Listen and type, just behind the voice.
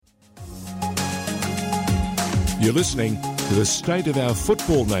You're listening to the State of Our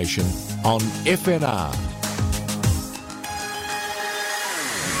Football Nation on FNR.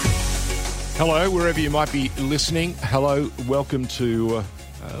 Hello, wherever you might be listening. Hello, welcome to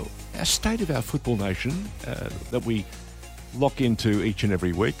our State of Our Football Nation that we lock into each and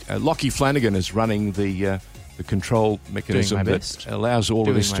every week. Lockie Flanagan is running the control mechanism that allows all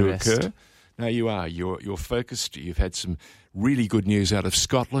of this to occur. No, you are. You're focused. You've had some really good news out of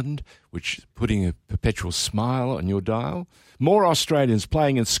Scotland, which is putting a perpetual smile on your dial. More Australians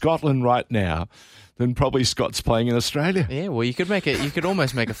playing in Scotland right now than probably Scots playing in Australia. Yeah, well, you could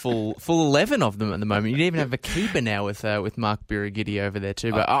almost make a full 11 of them at the moment. You'd even have a keeper now with Mark Birigidi over there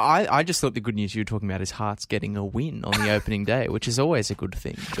too. But I just thought the good news you were talking about is Hearts getting a win on the opening day, which is always a good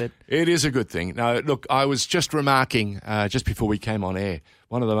thing. But it is a good thing. No, look, I was just remarking just before we came on air,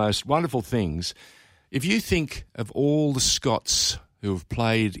 one of the most wonderful things, if you think of all the Scots who have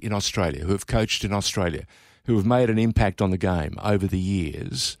played in Australia, who have coached in Australia, who have made an impact on the game over the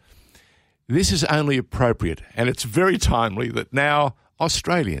years, this is only appropriate, and it's very timely that now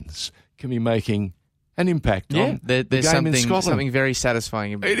Australians can be making an impact on the game in Scotland. Something very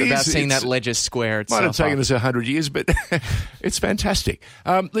satisfying about seeing that ledger square itself. Might have taken us 100 years, but it's fantastic.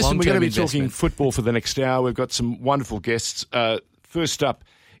 Listen, we're going to be talking football for the next hour. We've got some wonderful guests. First up,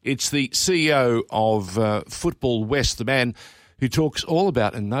 it's the CEO of Football West, the man who talks all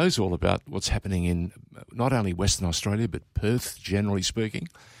about and knows all about what's happening in not only Western Australia, but Perth, generally speaking.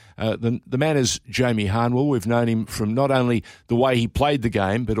 The man is Jamie Harnwell. We've known him from not only the way he played the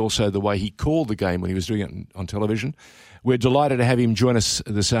game, but also the way he called the game when he was doing it on television. We're delighted to have him join us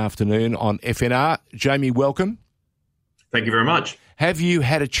this afternoon on FNR. Jamie, welcome. Thank you very much. Have you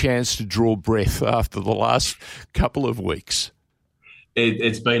had a chance to draw breath after the last couple of weeks?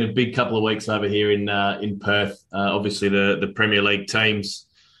 It's been a big couple of weeks over here in Perth. Obviously, the Premier League teams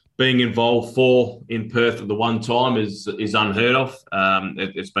being involved in Perth at the one time is unheard of.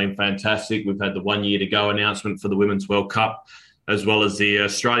 It's been fantastic. We've had the 1 year to go announcement for the Women's World Cup, as well as the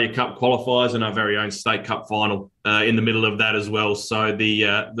Australia Cup qualifiers and our very own State Cup final in the middle of that as well. So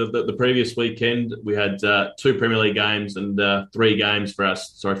the previous weekend we had 2 Premier League games and 4 games for our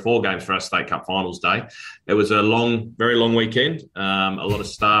State Cup finals day. It was a very long weekend. A lot of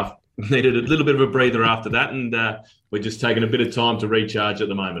staff needed a little bit of a breather after that, and we're just taking a bit of time to recharge at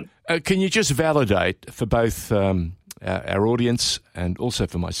the moment. Can you just validate for both our audience and also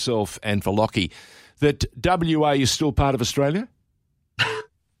for myself and for Lockie that WA is still part of Australia?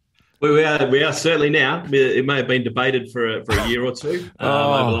 We are certainly now. It may have been debated for a year or two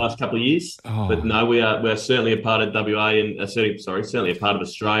over the last couple of years, but no, we are certainly a part of WA and certainly a part of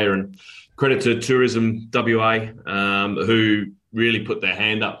Australia. And credit to Tourism WA, who really put their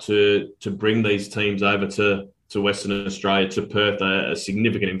hand up to bring these teams over to Western Australia, to Perth, a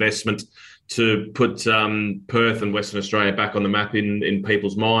significant investment to put Perth and Western Australia back on the map in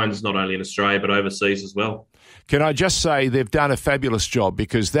people's minds, not only in Australia but overseas as well. Can I just say they've done a fabulous job,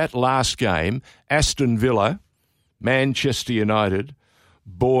 because that last game, Aston Villa, Manchester United,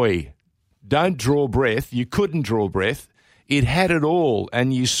 boy, don't draw breath. You couldn't draw breath. It had it all,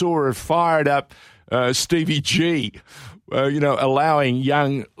 and you saw a fired up Stevie G, allowing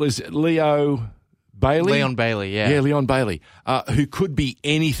young Leon Bailey, yeah. Yeah, Leon Bailey, who could be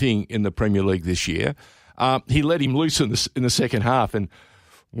anything in the Premier League this year. He let him loose in the second half, and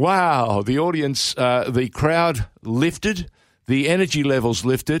wow, the audience, the crowd lifted, the energy levels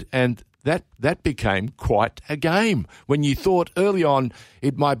lifted, and that became quite a game. When you thought early on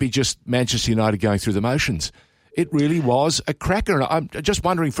it might be just Manchester United going through the motions, it really was a cracker. And I'm just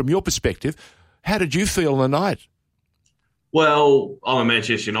wondering, from your perspective, how did you feel on the night? Well, I'm a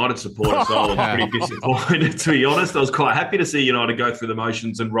Manchester United supporter, so I was pretty disappointed, to be honest. I was quite happy to see United go through the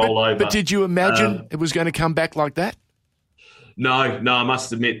motions and roll over. But did you imagine it was going to come back like that? No, I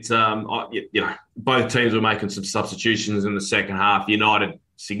must admit, both teams were making some substitutions in the second half. United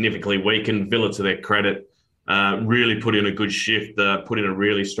significantly weakened. Villa, to their credit, really put in a good shift, put in a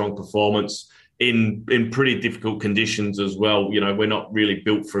really strong performance in pretty difficult conditions as well. We're not really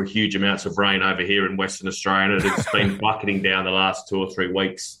built for huge amounts of rain over here in Western Australia, and it's been bucketing down the last 2 or 3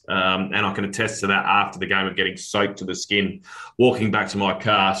 weeks. And I can attest to that after the game, of getting soaked to the skin, walking back to my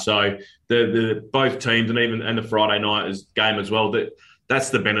car. So the both teams, and the Friday night game as well, that's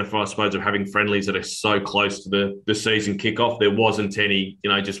the benefit, I suppose, of having friendlies that are so close to the season kickoff. There wasn't any,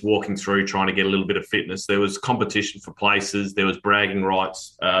 just walking through trying to get a little bit of fitness. There was competition for places. There was bragging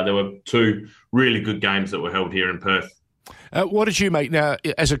rights. There were 2 really good games that were held here in Perth. What did you make, now,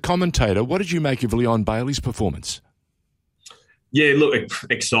 as a commentator, what did you make of Leon Bailey's performance? Yeah, look,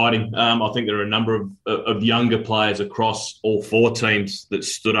 exciting. I think there are a number of younger players across all four teams that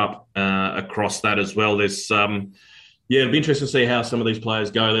stood up across that as well. There's it'll be interesting to see how some of these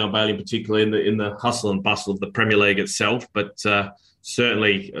players go. Leon Bailey, particularly in the hustle and bustle of the Premier League itself, but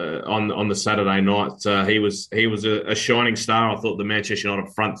certainly on the Saturday night, he was a shining star. I thought the Manchester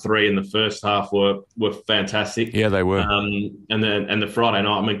United front three in the first half were fantastic. Yeah, they were. And the Friday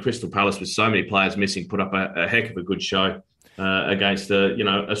night, I mean, Crystal Palace with so many players missing put up a heck of a good show against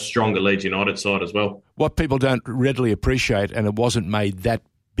a stronger Leeds United side as well. What people don't readily appreciate, and it wasn't made that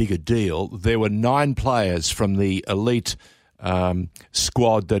big a deal, there were 9 players from the elite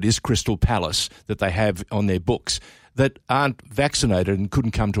squad that is Crystal Palace that they have on their books that aren't vaccinated and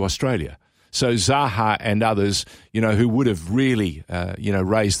couldn't come to Australia. So Zaha and others, who would have really,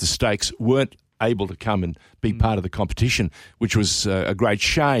 raised the stakes, weren't able to come and be part of the competition, which was a great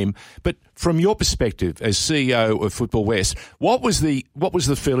shame. But from your perspective as CEO of Football West, what was the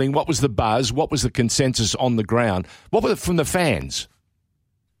feeling? What was the buzz? What was the consensus on the ground? What was it from the fans?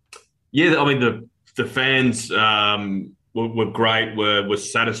 Yeah, I mean the fans were great. Were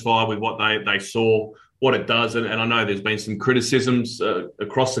satisfied with what they saw, what it does, and I know there's been some criticisms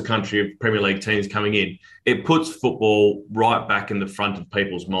across the country of Premier League teams coming in. It puts football right back in the front of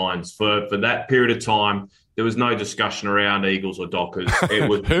people's minds. For that period of time, there was no discussion around Eagles or Dockers. It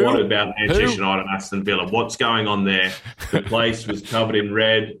was what about Manchester United and Aston Villa? What's going on there? The place was covered in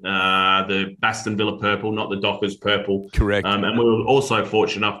red, the Aston Villa purple, not the Dockers purple. Correct. And we were also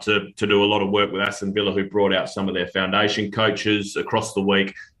fortunate enough to do a lot of work with Aston Villa, who brought out some of their foundation coaches across the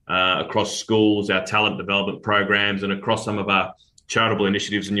week, across schools, our talent development programs, and across some of our charitable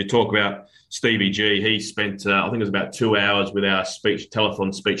initiatives. And you talk about Stevie G. He spent, I think it was about 2 hours with our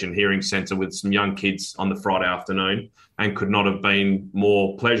telethon speech and hearing centre with some young kids on the Friday afternoon, and could not have been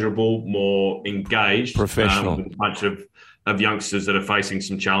more pleasurable, more engaged. Professional. With a bunch of youngsters that are facing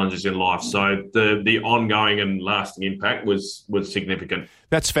some challenges in life. So the ongoing and lasting impact was significant.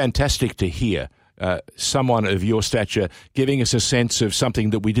 That's fantastic to hear. Someone of your stature giving us a sense of something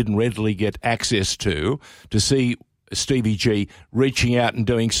that we didn't readily get access to see Stevie G reaching out and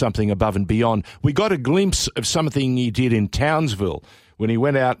doing something above and beyond. We got a glimpse of something he did in Townsville when he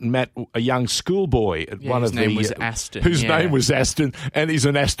went out and met a young schoolboy at one of the... Whose name was Aston. Whose name was Aston, and he's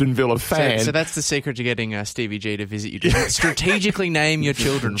an Aston Villa fan. So that's the secret to getting Stevie G to visit you. Just strategically name your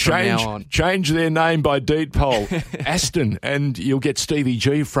children from now on. Change their name by deed poll. Aston, and you'll get Stevie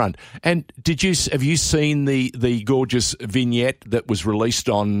G front. And have you seen the gorgeous vignette that was released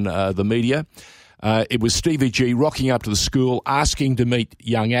on the media? It was Stevie G rocking up to the school, asking to meet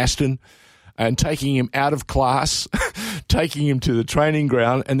young Aston and taking him out of class, taking him to the training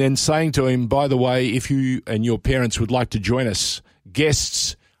ground, and then saying to him, by the way, if you and your parents would like to join us,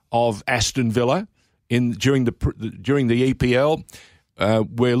 guests of Aston Villa during the EPL,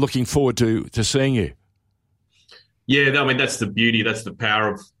 we're looking forward to seeing you. Yeah, I mean, that's the beauty, that's the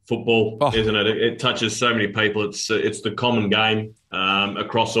power of football, isn't it? It touches so many people. It's the common game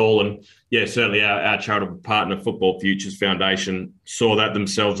across all. And yeah, certainly our charitable partner, Football Futures Foundation, saw that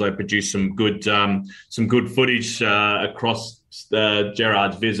themselves. They produced some good footage across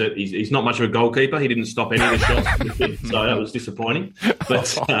Gerrard's visit. He's not much of a goalkeeper. He didn't stop any of the shots, so that was disappointing.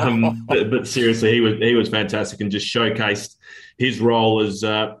 But seriously, he was fantastic and just showcased his role as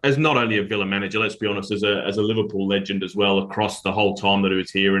not only a Villa manager, let's be honest, as a Liverpool legend as well across the whole time that he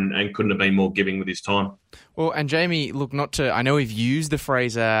was here, and couldn't have been more giving with his time. Well, and Jamie, look, I know we've used the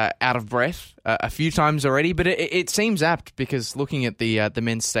phrase out of breath a few times already, but it seems apt because looking at the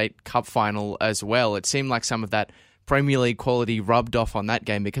Men's State Cup final as well, it seemed like some of that Premier League quality rubbed off on that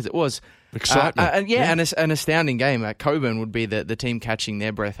game because it was excitement. An astounding game. Coburn would be the team catching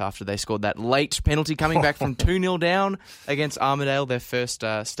their breath after they scored that late penalty coming back from 2-0 down against Armidale, their first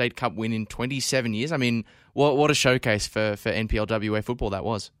State Cup win in 27 years. I mean, what a showcase for NPLWA football that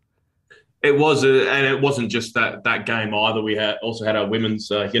was. It was, and it wasn't just that game either. We also had our women's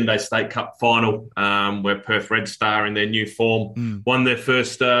Hyundai State Cup final, where Perth Red Star, in their new form, won their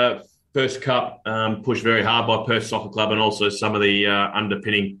first cup, pushed very hard by Perth Soccer Club, and also some of the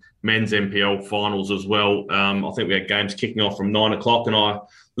underpinning men's NPL finals as well. I think we had games kicking off from 9 o'clock, and I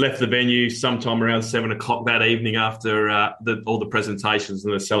left the venue sometime around 7 o'clock that evening after all the presentations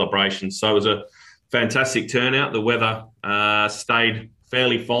and the celebrations. So it was a fantastic turnout. The weather stayed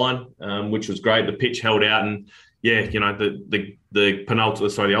fairly fine, which was great. The pitch held out, and the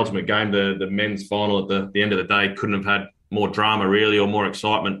ultimate game, the men's final at the end of the day, couldn't have had more drama really, or more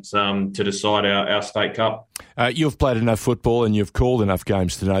excitement to decide our State Cup. You've played enough football and you've called enough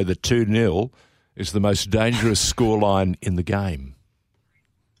games to know that 2-0 is the most dangerous scoreline in the game.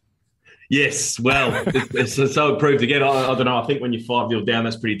 Yes, well, so it proved again. I don't know. I think when you're 5-0 down,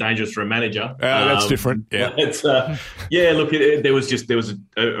 that's pretty dangerous for a manager. That's different. Yeah, look, there was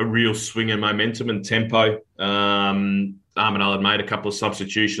a real swing in momentum and tempo. Armanal had made a couple of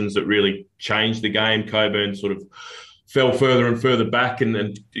substitutions that really changed the game. Coburn sort of fell further and further back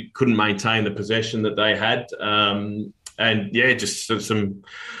and couldn't maintain the possession that they had. Just some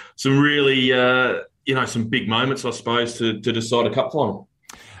really some big moments, I suppose, to decide a cup final.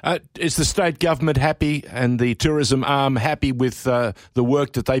 Is the state government happy and the tourism arm happy with the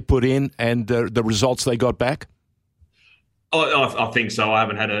work that they put in and the results they got back? I think so. I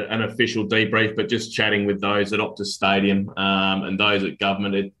haven't had an official debrief, but just chatting with those at Optus Stadium and those at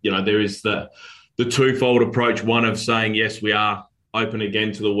government, there is the twofold approach. One of saying, yes, we are open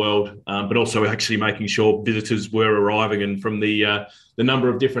again to the world, but also actually making sure visitors were arriving. And from the number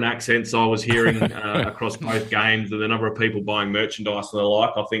of different accents I was hearing across both games and the number of people buying merchandise and the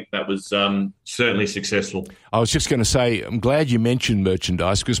like, I think that was certainly successful. I was just going to say, I'm glad you mentioned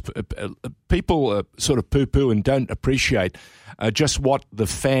merchandise because people sort of poo-poo and don't appreciate just what the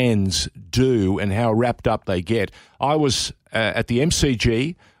fans do and how wrapped up they get. I was at the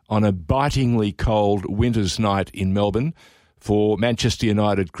MCG on a bitingly cold winter's night in Melbourne for Manchester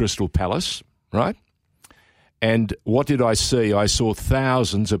United Crystal Palace, right? And what did I see? I saw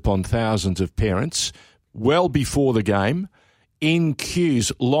thousands upon thousands of parents well before the game in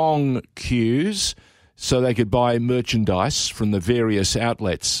queues, long queues, so they could buy merchandise from the various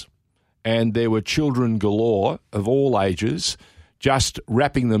outlets. And there were children galore of all ages just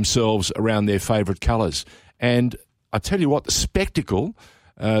wrapping themselves around their favourite colours. And I tell you what, the spectacle...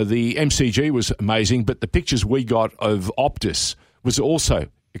 the MCG was amazing, but the pictures we got of Optus was also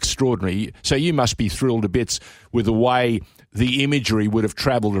extraordinary. So you must be thrilled to bits with the way the imagery would have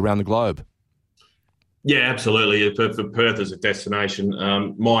travelled around the globe. Yeah, absolutely. For Perth as a destination,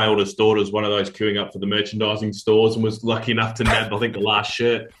 my eldest daughter is one of those queuing up for the merchandising stores and was lucky enough to nab, I think, the last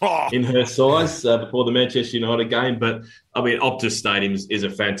shirt in her size before the Manchester United game. But, I mean, Optus Stadium is a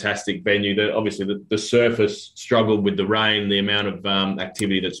fantastic venue. Obviously, the surface struggled with the rain, the amount of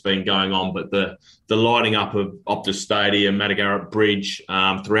activity that's been going on, but the lighting up of Optus Stadium, Madagarrett Bridge,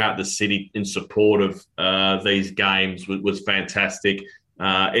 throughout the city in support of these games was fantastic.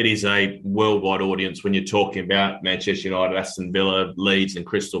 It is a worldwide audience when you're talking about Manchester United, Aston Villa, Leeds and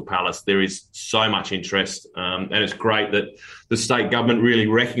Crystal Palace. There is so much interest and it's great that the state government really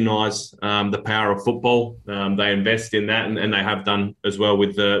recognise the power of football. They invest in that and they have done as well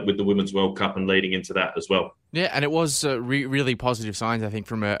with the Women's World Cup and leading into that as well. Yeah, and it was really positive signs, I think,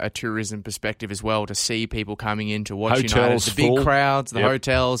 from a tourism perspective as well, to see people coming in to watch hotels United. The big full. crowds, the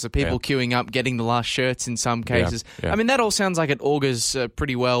hotels, the people queuing up, getting the last shirts in some cases. I mean, that all sounds like it augurs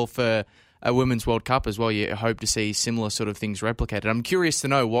pretty well for a Women's World Cup as well. You hope to see similar sort of things replicated. I'm curious to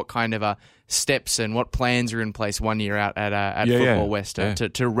know what kind of steps and what plans are in place 1 year out at Football West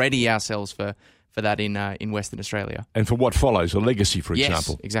to ready ourselves for that in Western Australia. And for what follows, a legacy, for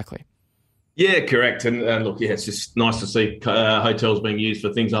example. Yes, exactly. Yeah, correct. And look, it's just nice to see hotels being used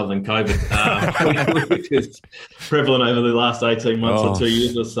for things other than COVID, which is prevalent over the last 18 months or 2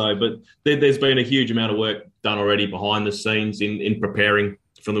 years or so. But there's been a huge amount of work done already behind the scenes in preparing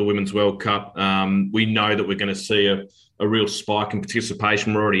for the Women's World Cup. We know that we're going to see a real spike in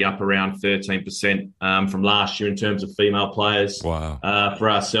participation. We're already up around 13% from last year in terms of female players for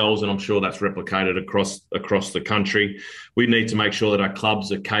ourselves, and I'm sure that's replicated across the country. We need to make sure that our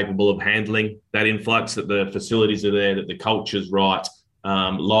clubs are capable of handling that influx, that the facilities are there, that the culture's right,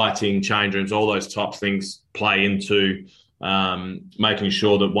 lighting, change rooms, all those types of things play into making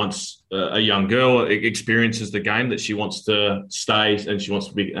sure that once a young girl experiences the game, that she wants to stay and she wants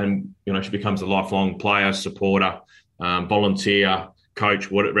to be, and she becomes a lifelong player, supporter, volunteer, coach,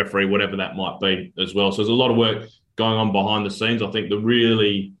 referee, whatever that might be as well. So there's a lot of work going on behind the scenes. I think the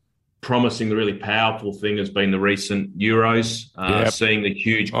really promising, the really powerful thing has been the recent Euros, seeing the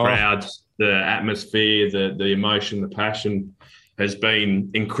huge crowds, the atmosphere, the emotion, the passion has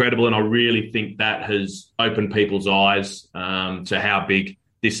been incredible. And I really think that has opened people's eyes to how big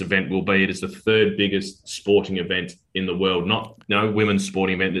this event will be. It is the third biggest sporting event in the world, not women's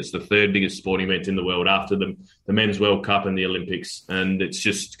sporting event. It's the third biggest sporting event in the world after the Men's World Cup and the Olympics. And it's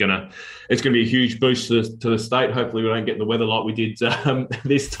just gonna be a huge boost to the state. Hopefully we don't get the weather like we did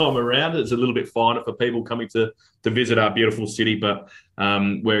this time around. It's a little bit finer for people coming to visit our beautiful city, but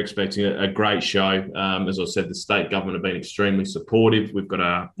we're expecting a great show. As I said, the state government have been extremely supportive. We've got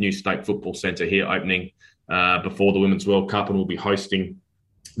a new state football centre here opening before the Women's World Cup, and we'll be hosting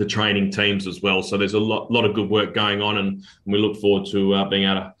the training teams as well. So there's a lot of good work going on, and we look forward to being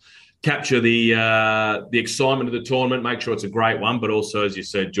able to capture the excitement of the tournament, make sure it's a great one, but also, as you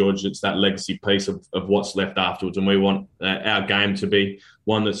said, George, it's that legacy piece of what's left afterwards, and we want our game to be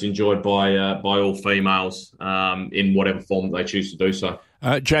one that's enjoyed by all females in whatever form they choose to do so.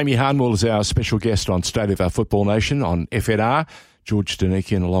 Jamie Harnwell is our special guest on State of Our Football Nation on FNR. George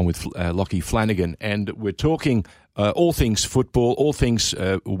Danikian along with Lockie Flanagan, and we're talking all things football, all things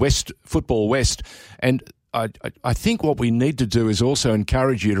Football West, and I think what we need to do is also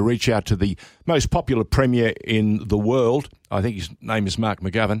encourage you to reach out to the most popular premier in the world. I think his name is Mark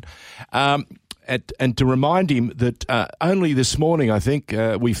McGovern. And to remind him that only this morning, I think,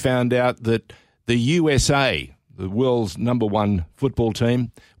 we found out that the USA, the world's number one football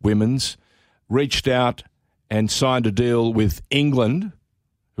team, women's, reached out and signed a deal with England,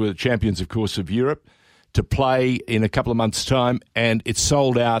 who are the champions, of course, of Europe, to play in a couple of months' time, and it's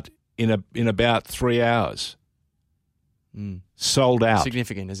sold out in about 3 hours. Sold out.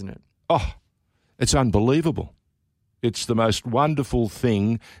 Significant, isn't it? Oh, it's unbelievable. It's the most wonderful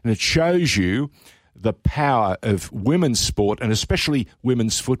thing, and it shows you the power of women's sport, and especially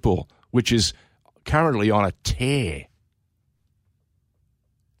women's football, which is currently on a tear.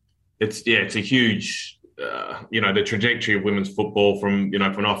 It's a huge, the trajectory of women's football from,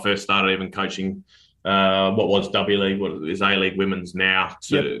 when I first started even coaching what was W League, what is A League Women's now,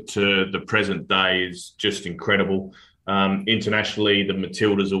 to the present day is just incredible. Internationally, the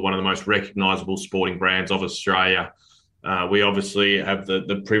Matildas are one of the most recognisable sporting brands of Australia. We obviously have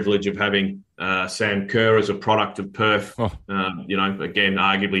the privilege of having Sam Kerr as a product of Perth. Again,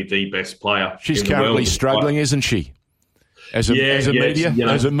 arguably the best player. She's currently struggling, isn't she? As a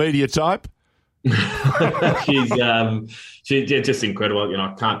media type. She's just incredible.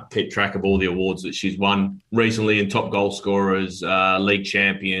 I can't keep track of all the awards that she's won recently, in top goal scorers, league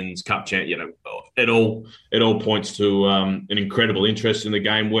champions, cup champion. It all points to an incredible interest in the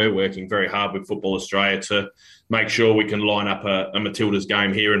game. We're working very hard with Football Australia to make sure we can line up a Matildas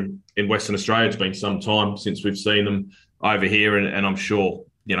game here in Western Australia. It's been some time since we've seen them over here, and I'm sure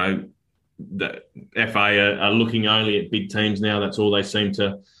the FA are looking only at big teams now. That's all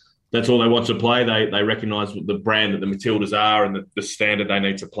they want to play. They recognise the brand that the Matildas are and the standard they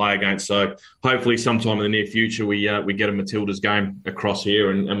need to play against. So hopefully sometime in the near future we get a Matildas game across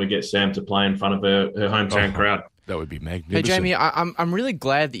here and we get Sam to play in front of her hometown crowd. That would be magnificent. Hey Jamie, I'm really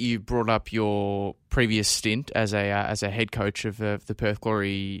glad that you brought up your previous stint as a head coach of the Perth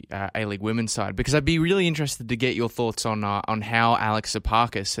Glory A-League women's side, because I'd be really interested to get your thoughts on how Alex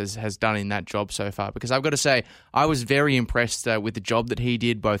Zapakis has done in that job so far. Because I've got to say, I was very impressed with the job that he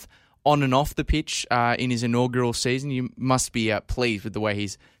did, both on and off the pitch in his inaugural season. You must be pleased with the way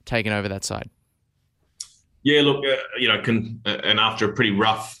he's taken over that side. Yeah, look, and after a pretty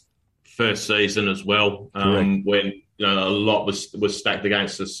rough first season as well, when a lot was stacked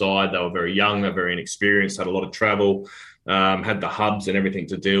against the side. They were very young, they were very inexperienced, had a lot of travel, had the hubs and everything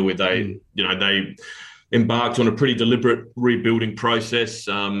to deal with. They embarked on a pretty deliberate rebuilding process,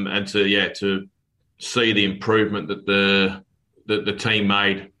 and to see the improvement that the team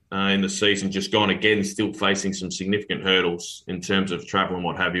made in the season just gone, again, still facing some significant hurdles in terms of travel and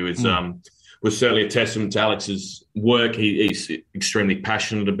what have you, was certainly a testament to Alex's work. He's extremely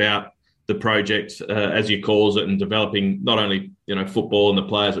passionate about the project, as he calls it, and developing not only football and the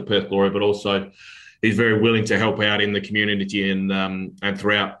players at Perth Glory, but also he's very willing to help out in the community and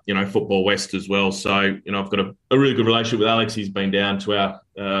throughout Football West as well. So I've got a really good relationship with Alex. He's been down to our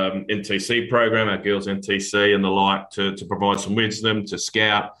NTC program, our girls NTC and the like, to provide some wisdom, to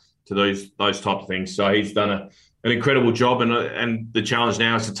scout, to those type of things. So he's done an incredible job, and the challenge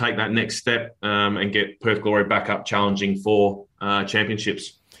now is to take that next step and get Perth Glory back up challenging for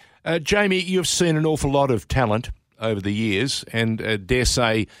championships. Jamie, you've seen an awful lot of talent over the years, and dare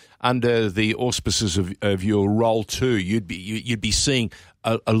say, under the auspices of your role too, you'd be seeing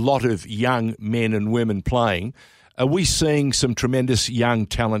a lot of young men and women playing. Are we seeing some tremendous young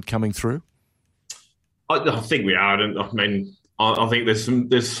talent coming through? I think we are. I think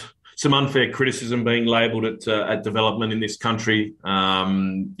there's some unfair criticism being labelled at development in this country.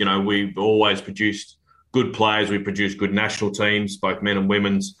 We've always produced good players. We produce good national teams, both men and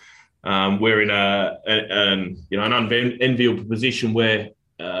women's. We're in an unenviable position where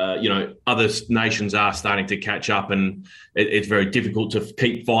other nations are starting to catch up, and it's very difficult to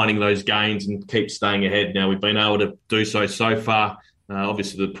keep finding those gains and keep staying ahead. Now, we've been able to do so far.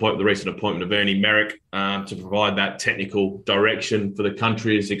 Obviously, the recent appointment of Ernie Merrick to provide that technical direction for the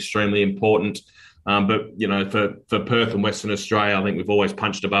country is extremely important. But for Perth and Western Australia, I think we've always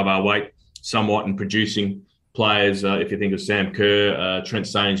punched above our weight somewhat in producing players. If you think of Sam Kerr, Trent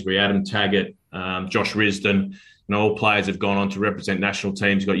Sainsbury, Adam Taggart, Josh Risdon, all players have gone on to represent national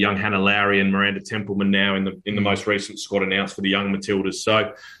teams. You've got young Hannah Lowry and Miranda Templeman now in the most recent squad announced for the young Matildas.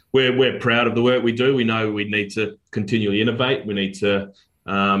 So we're proud of the work we do. We know we need to continually innovate. We need to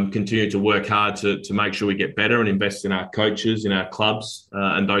continue to work hard to make sure we get better and invest in our coaches, in our clubs,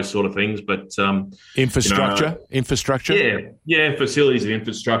 and those sort of things. But infrastructure, facilities and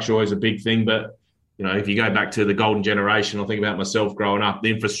infrastructure always a big thing. But if you go back to the golden generation, I think about myself growing up,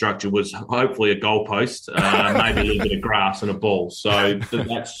 the infrastructure was hopefully a goalpost, maybe a little bit of grass and a ball. So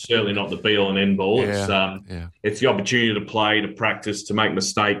that's certainly not the be-all and end-all. It's the opportunity to play, to practice, to make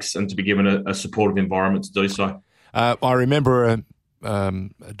mistakes, and to be given a supportive environment to do so. I remember a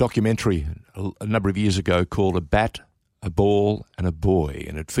documentary a number of years ago called A Bat, a Ball and a Boy,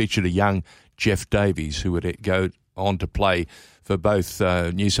 and it featured a young Jeff Davies who would go on to play for both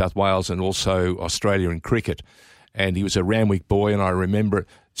New South Wales and also Australia in cricket. And he was a Randwick boy, and I remember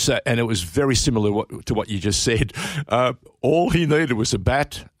and it was very similar to what you just said. All he needed was a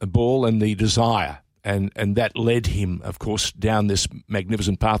bat, a ball, and the desire. And that led him, of course, down this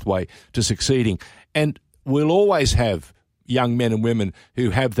magnificent pathway to succeeding. And we'll always have young men and women who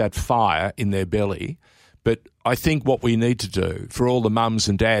have that fire in their belly. But I think what we need to do for all the mums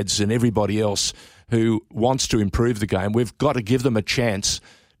and dads and everybody else who wants to improve the game, we've got to give them a chance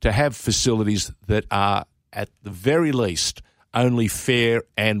to have facilities that are, at the very least, only fair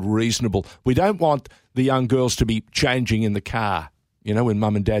and reasonable. We don't want the young girls to be changing in the car, when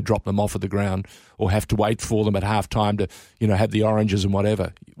mum and dad drop them off at the ground, or have to wait for them at half time to, have the oranges and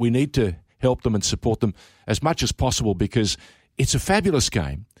whatever. We need to help them and support them as much as possible, because it's a fabulous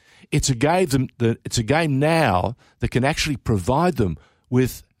game. It's a game now that can actually provide them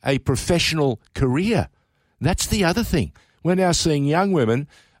with a professional career. That's the other thing. We're now seeing young women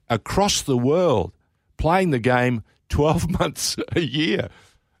across the world playing the game 12 months a year.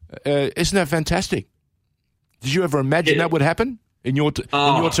 Isn't that fantastic? Did you ever imagine that would happen in your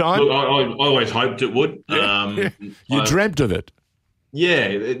time? Look, I always hoped it would. You dreamt of it. Yeah,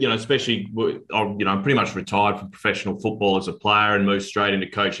 especially, I'm pretty much retired from professional football as a player and moved straight into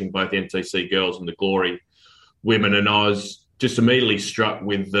coaching both the NTC girls and the Glory women. And I was just immediately struck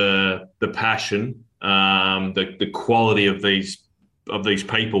with the passion, the quality of these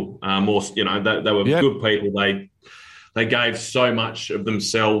people. They were good people. They gave so much of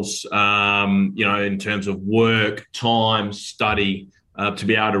themselves, in terms of work, time, study, to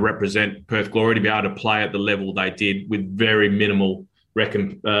be able to represent Perth Glory, to be able to play at the level they did with very minimal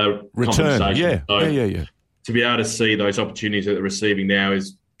return. Compensation. Yeah. To be able to see those opportunities that they're receiving now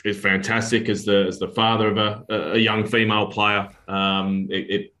is fantastic. As the father of a young female player,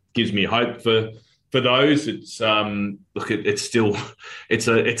 it gives me hope for those. It's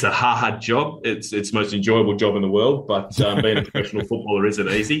it's a hard job. It's the most enjoyable job in the world, but being a professional footballer isn't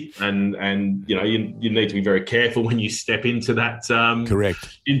easy, and you need to be very careful when you step into that.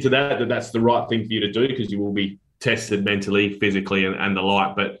 Correct. Into that's the right thing for you to do, because you will be tested mentally, physically, and the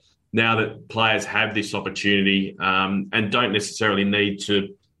like. But now that players have this opportunity, and don't necessarily need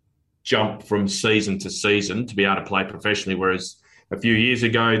to jump from season to season to be able to play professionally, whereas a few years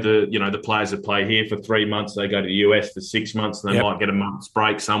ago, the players that play here for 3 months, they go to the US for 6 months, and they might get a month's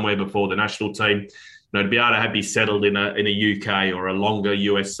break somewhere before the national team. To be able to be settled in a UK or a longer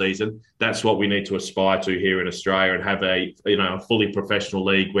US season, that's what we need to aspire to here in Australia, and have a fully professional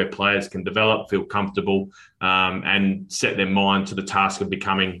league where players can develop, feel comfortable, and set their mind to the task of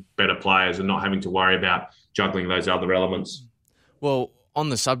becoming better players and not having to worry about juggling those other elements. Well, on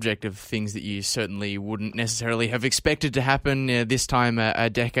the subject of things that you certainly wouldn't necessarily have expected to happen this time a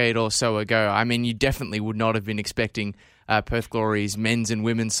decade or so ago, I mean, you definitely would not have been expecting Perth Glory's men's and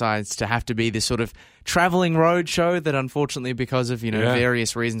women's sides to have to be this sort of travelling road show that, unfortunately, because of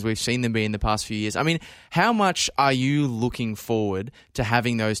various reasons, we've seen them be in the past few years. I mean, how much are you looking forward to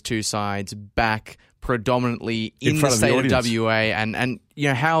having those two sides back predominantly in the state of WA, and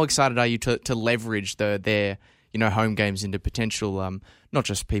how excited are you to leverage their home games into potential, not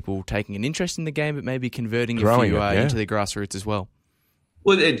just people taking an interest in the game, but maybe converting into the grassroots as well?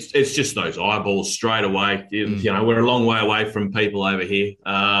 Well, it's just those eyeballs straight away. We're a long way away from people over here.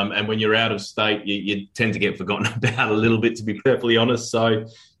 And when you're out of state, you tend to get forgotten about a little bit, to be perfectly honest. So,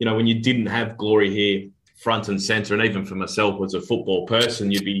 when you didn't have Glory here front and centre, and even for myself as a football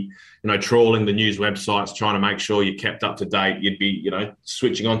person, you'd be, trawling the news websites, trying to make sure you kept up to date. You'd be,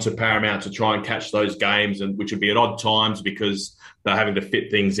 switching on to Paramount to try and catch those games, and which would be at odd times because they're having to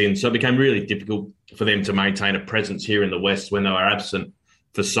fit things in. So it became really difficult for them to maintain a presence here in the West when they were absent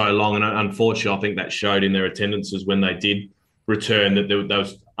for so long. And unfortunately, I think that showed in their attendances when they did return, that they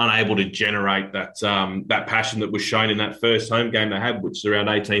was unable to generate that passion that was shown in that first home game they had, which is around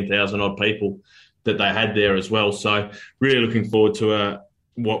 18,000 odd people that they had there as well. So really looking forward to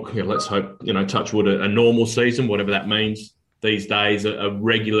let's hope, touch wood, a normal season, whatever that means these days, a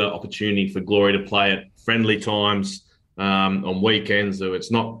regular opportunity for Glory to play at friendly times on weekends. So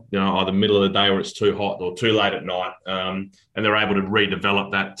it's not either middle of the day or it's too hot or too late at night, and they're able to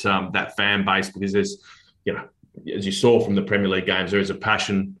redevelop that fan base, because there's, as you saw from the Premier League games, there is a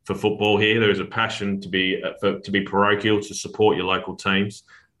passion for football here. There is a passion to be parochial, to support your local teams,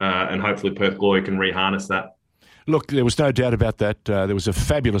 and hopefully Perth Glory can reharness that. Look, there was no doubt about that. There was a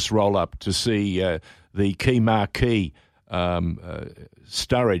fabulous roll-up to see the key marquee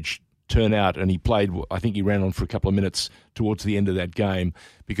Sturridge turn out, and he played. I think he ran on for a couple of minutes towards the end of that game,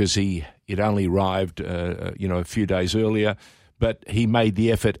 because it only arrived a few days earlier. But he made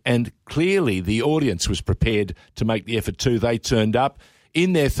the effort, and clearly the audience was prepared to make the effort too. They turned up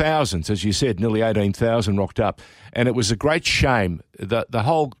in their thousands, as you said, nearly 18,000 rocked up, and it was a great shame that the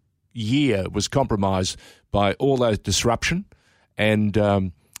whole year was compromised by all that disruption, and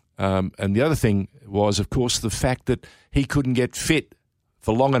the other thing was, of course, the fact that he couldn't get fit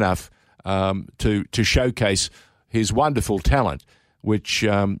for long enough to showcase his wonderful talent, which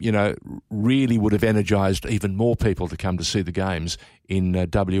really would have energised even more people to come to see the games in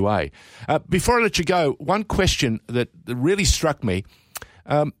WA. Before I let you go, one question that really struck me.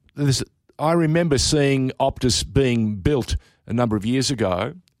 I remember seeing Optus being built a number of years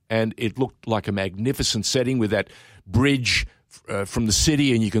ago, and it looked like a magnificent setting with that bridge from the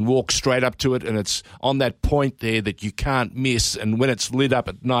city, and you can walk straight up to it, and it's on that point there that you can't miss, and when it's lit up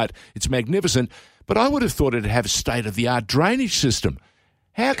at night, it's magnificent. But I would have thought it'd have a state-of-the-art drainage system.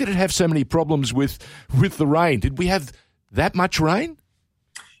 How could it have so many problems with the rain? Did we have that much rain?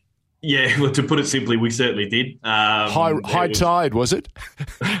 Yeah, well, to put it simply, we certainly did. High tide, was it?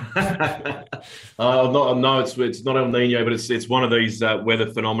 No, it's not El Nino, but it's one of these weather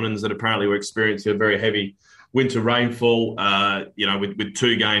phenomenons that apparently we're experiencing a very heavy winter rainfall, with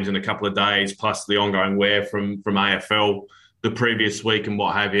 2 games in a couple of days, plus the ongoing wear from AFL the previous week and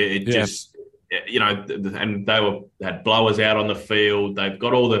what have you. It just, and they had blowers out on the field. They've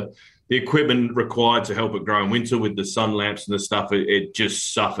got all the equipment required to help it grow in winter with the sun lamps and the stuff. It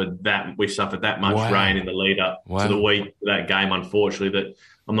just suffered that. We suffered that much rain in the lead up to the week, that game, unfortunately, that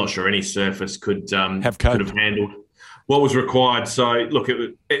I'm not sure any surface could have handled what was required. So, look,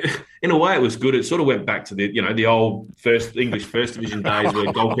 in a way, it was good. It sort of went back to the old English First Division days where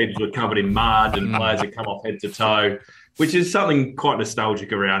goalkeepers were covered in mud and players had come off head to toe, which is something quite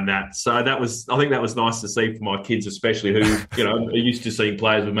nostalgic around that. So I think that was nice to see for my kids, especially who are used to seeing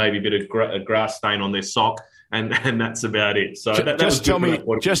players with maybe a bit of grass stain on their sock. And that's about it. So just tell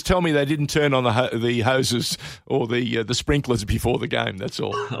me they didn't turn on the hoses or the sprinklers before the game. That's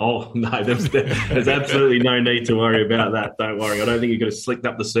all. Oh no, there's absolutely no need to worry about that. Don't worry. I don't think you're going to slick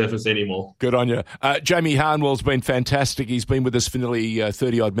up the surface anymore. Good on you, Jamie Harnwell's been fantastic. He's been with us for nearly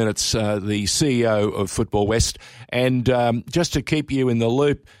 30 odd minutes. The CEO of Football West, and just to keep you in the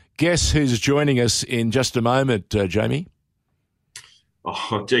loop, guess who's joining us in just a moment, Jamie?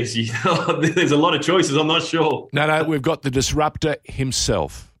 Oh, geez, there's a lot of choices. I'm not sure. No, we've got the disruptor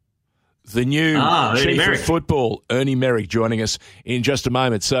himself, the new chief of football, Ernie Merrick, joining us in just a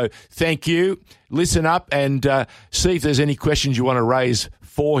moment. So thank you. Listen up and see if there's any questions you want to raise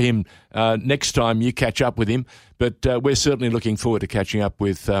for him next time you catch up with him. But we're certainly looking forward to catching up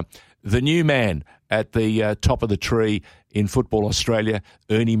with the new man at the top of the tree in Football Australia,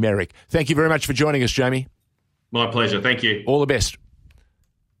 Ernie Merrick. Thank you very much for joining us, Jamie. My pleasure. Thank you. All the best.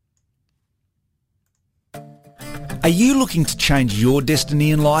 Are you looking to change your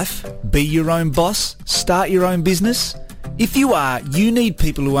destiny in life? Be your own boss? Start your own business? If you are, you need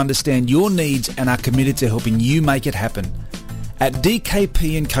people who understand your needs and are committed to helping you make it happen. At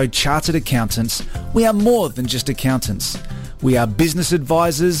DKP & Co Chartered Accountants, we are more than just accountants. We are business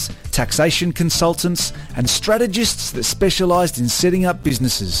advisors, taxation consultants, and strategists that specialise in setting up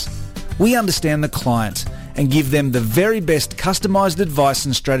businesses. We understand the client and give them the very best customised advice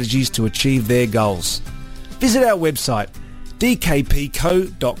and strategies to achieve their goals. Visit our website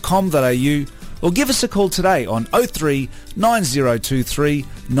dkpco.com.au or give us a call today on 03 9023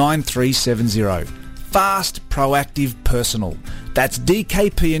 9370. Fast, proactive, personal. That's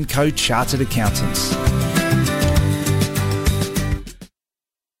DKP & Co Chartered Accountants.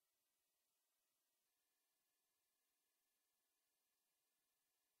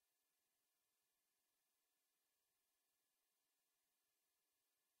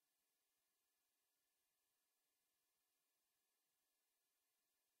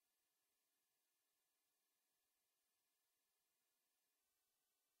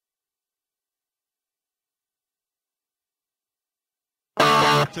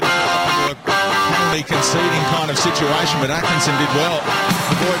 To the The conceding kind of situation, but Atkinson did well.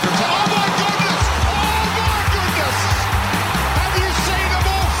 The boy from Oh my goodness! Have you seen a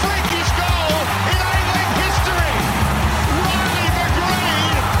more freakish goal in A-League history? Riley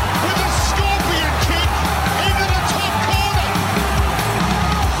McGreen with a scorpion kick into the top corner.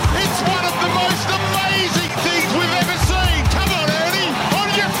 It's one of the most amazing things we've ever seen. Come on, Ernie,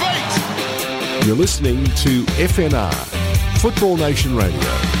 on your feet. You're listening to FNR, Football Nation Radio.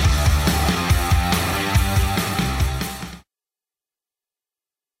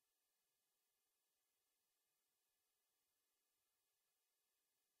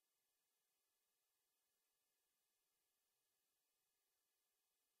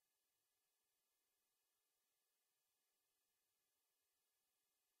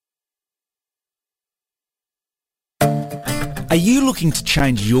 Are you looking to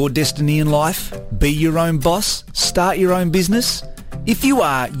change your destiny in life? Be your own boss? Start your own business? If you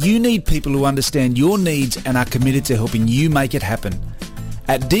are, you need people who understand your needs and are committed to helping you make it happen.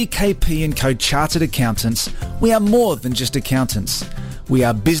 At DKP & Co Chartered Accountants, we are more than just accountants. We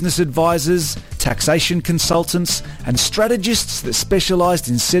are business advisors, taxation consultants, and strategists that specialise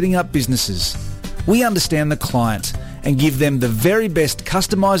in setting up businesses. We understand the client and give them the very best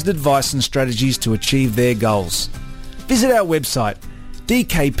customised advice and strategies to achieve their goals. Visit our website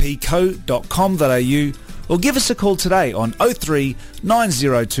dkpco.com.au or give us a call today on 03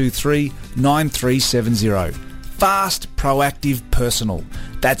 9023 9370. Fast, proactive, personal.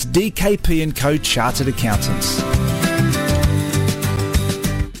 That's DKP & Co Chartered Accountants.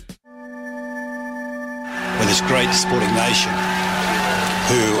 With this great sporting nation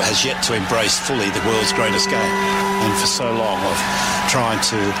who has yet to embrace fully the world's greatest game, and for so long of trying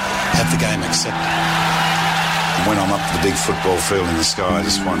to have the game accepted. When I'm up to the big football field in the sky, I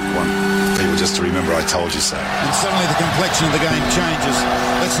just want people just to remember I told you so. And suddenly the complexion of the game changes.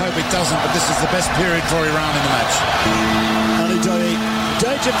 Let's hope it doesn't, but this is the best period for Iran in the match. Ali Dodi,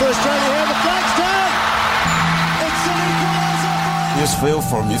 danger for Australia here, the flag's down! It's an equaliser! You just feel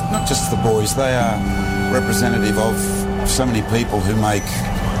for them, not just the boys, they are representative of so many people who make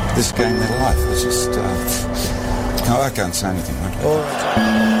this game their life. It's just, I can't say anything. All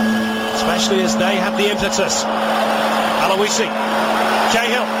right. Especially as they have the impetus. Aloisi,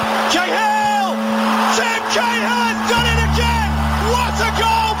 Cahill, Tim Cahill has done it again! What a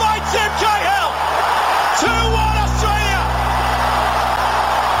goal by Tim Cahill! 2-1 Australia!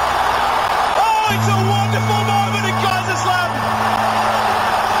 Oh, it's a wonderful moment in Kaiserslautern!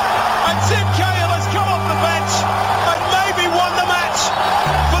 And Tim Cahill has come off the bench and maybe won the match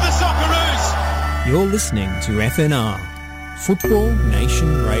for the Socceroos. You're listening to FNR, Football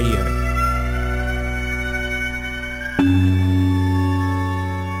Nation Radio.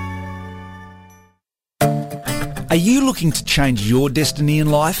 Are you looking to change your destiny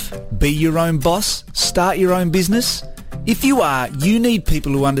in life? Be your own boss? Start your own business? If you are, you need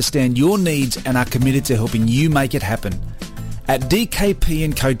people who understand your needs and are committed to helping you make it happen. At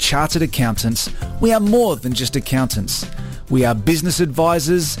DKP & Co Chartered Accountants, we are more than just accountants. We are business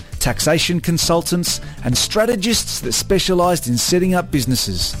advisors, taxation consultants, and strategists that specialise in setting up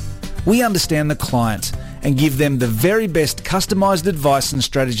businesses. We understand the client and give them the very best customised advice and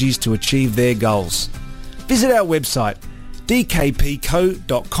strategies to achieve their goals. Visit our website dkpco.com.au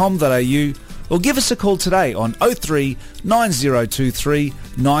or give us a call today on 03 9023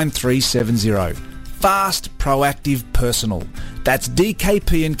 9370. Fast, proactive, personal. That's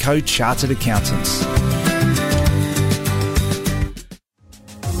DKP & Co Chartered Accountants.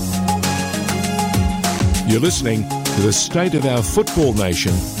 You're listening to the State of Our Football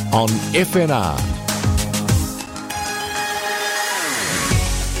Nation on FNR.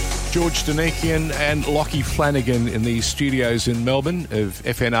 George Danikian and Lockie Flanagan in the studios in Melbourne of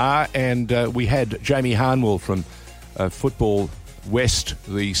FNR, and we had Jamie Harnwell from Football West,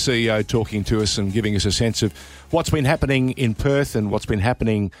 the CEO, talking to us and giving us a sense of what's been happening in Perth and what's been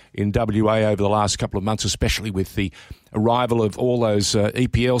happening in WA over the last couple of months, especially with the arrival of all those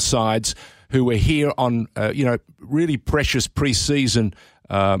EPL sides who were here on, really precious pre-season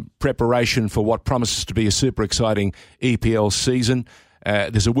preparation for what promises to be a super exciting EPL season.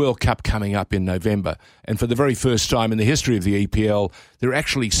 There's a World Cup coming up in November, and for the very first time in the history of the EPL, they're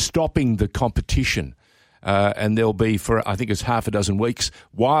actually stopping the competition. And there'll be for, I think it's half a dozen weeks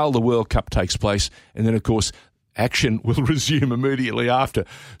while the World Cup takes place. And then, of course, action will resume immediately after.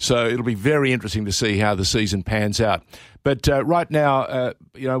 So it'll be very interesting to see how the season pans out. But right now,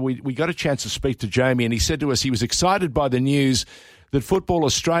 we got a chance to speak to Jamie, and he said to us he was excited by the news that Football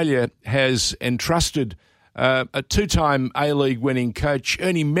Australia has entrusted a two-time A-League winning coach,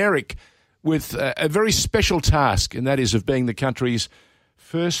 Ernie Merrick, with a very special task, and that is of being the country's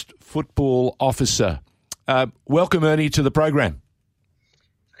first football officer. Welcome, Ernie, to the program.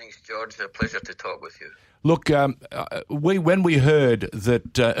 Thanks, George. A pleasure to talk with you. Look, when we heard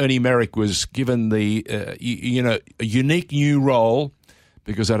that Ernie Merrick was given the a unique new role,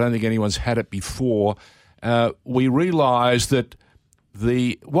 because I don't think anyone's had it before, we realised that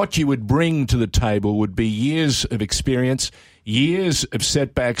what you would bring to the table would be years of experience, years of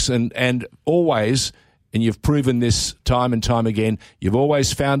setbacks, and always, and you've proven this time and time again, you've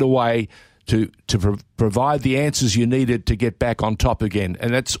always found a way to provide the answers you needed to get back on top again.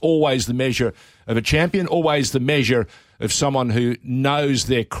 And that's always the measure of a champion, always the measure of someone who knows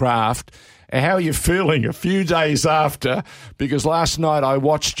their craft. How are you feeling a few days after? Because last night I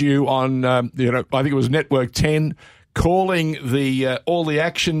watched you on, I think it was Network 10, calling all the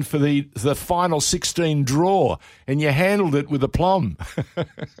action for the final 16 draw, and you handled it with aplomb.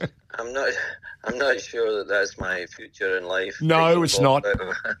 I'm not sure that that's my future in life. No, it's not.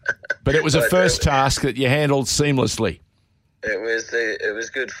 But it was a first task that you handled seamlessly. It was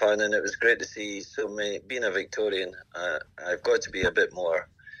good fun, and it was great to see so many. Being a Victorian, I've got to be a bit more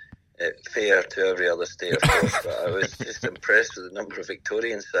fair to every other state, of course, but I was just impressed with the number of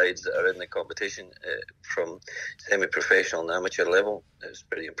Victorian sides that are in the competition from semi-professional and amateur level. It was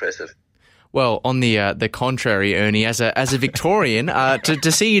pretty impressive. Well, on the contrary, Ernie, as a Victorian,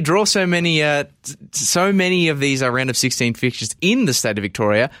 to see you draw so many of these round of 16 fixtures in the state of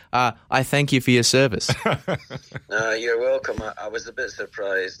Victoria, I thank you for your service. You're welcome. I was a bit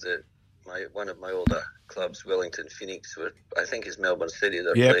surprised that one of my older clubs, Wellington Phoenix, I think it's Melbourne City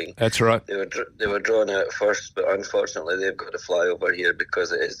they're playing. That's right. They were drawn out first, but unfortunately they've got to fly over here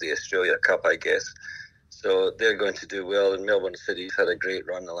because it is the Australia Cup, I guess. So they're going to do well, and Melbourne City's had a great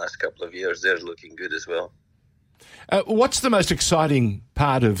run the last couple of years. They're looking good as well. What's the most exciting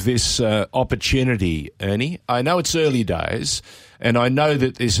part of this opportunity, Ernie? I know it's early days, and I know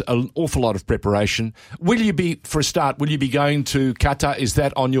that there's an awful lot of preparation. Will you be going to Qatar? Is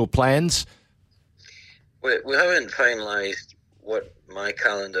that on your plans? We haven't finalised what my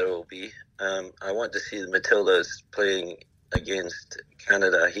calendar will be. I want to see the Matildas playing against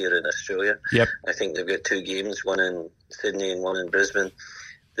Canada here in Australia. Yep. I think they've got 2 games, one in Sydney and one in Brisbane.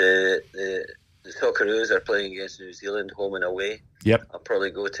 The Socceroos are playing against New Zealand, home and away. Yep. I'll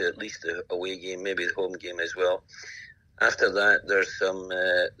probably go to at least the away game, maybe the home game as well. After that,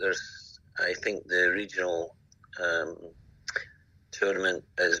 I think the regional tournament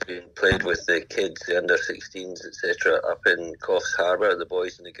has been played with the kids, the under-16s, etc., up in Coffs Harbour, the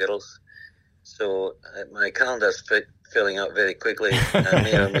boys and the girls. So my calendar's filling up very quickly. I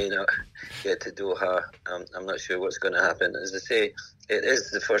may or may not get to Doha. I'm not sure what's going to happen. As I say, it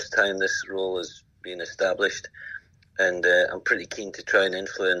is the first time this role has been established, and I'm pretty keen to try and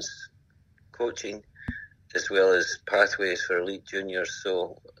influence coaching as well as pathways for elite juniors.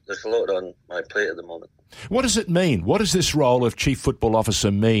 So there's a lot on my plate at the moment. What does it mean? What does this role of Chief Football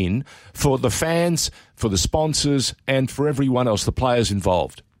Officer mean for the fans, for the sponsors, and for everyone else, the players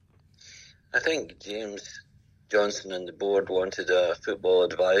involved? I think James Johnson and the board wanted a football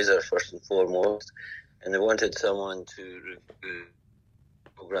advisor first and foremost, and they wanted someone to review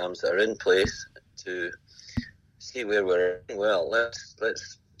programs that are in place to see where we're at. Well, let's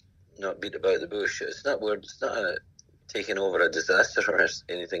not beat about the bush. It's not taking over a disaster or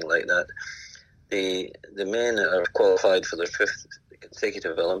anything like that. The men are qualified for their 5th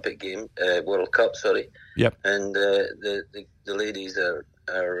consecutive Olympic game, World Cup. Yep. And the ladies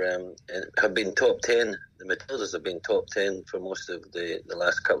have been top 10. The Matildas have been top 10 for most of the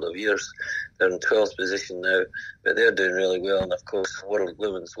last couple of years. They're in 12th position now, but they're doing really well. And of course,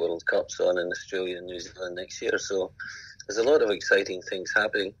 Women's World Cup's on in Australia and New Zealand next year. So there's a lot of exciting things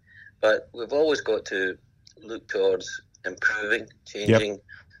happening. But we've always got to look towards improving, changing,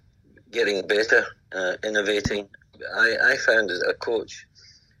 getting better, innovating. I found as a coach,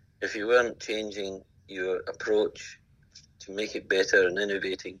 if you weren't changing your approach to make it better and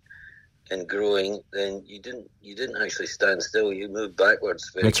innovating and growing, then you didn't actually stand still. You moved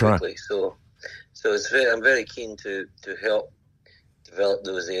backwards very quickly. Right. So I'm very keen to help develop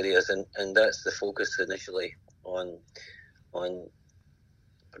those areas, and that's the focus initially on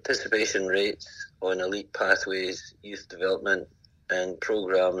participation rates, on elite pathways, youth development, and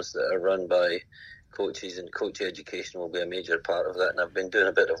programs that are run by coaches, and coach education will be a major part of that. And I've been doing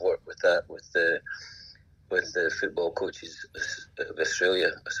a bit of work with that with the Football Coaches of Australia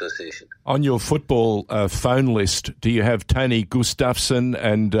Association. On your football phone list, do you have Tony Gustafsson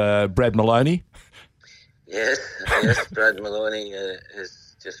and Brad Maloney? Yes, Brad Maloney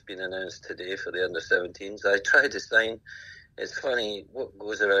has just been announced today for the under-17s. I tried to sign. It's funny, what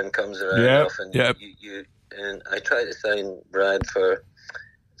goes around comes around. Often and I tried to sign Brad for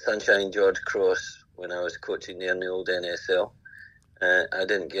Sunshine George Cross when I was coaching there in the old NSL. I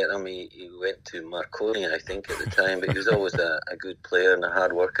didn't get him. He went to Marconi, I think, at the time, but he was always a good player and a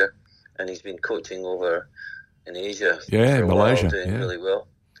hard worker. And he's been coaching over in Asia for a Malaysia, while, doing really well.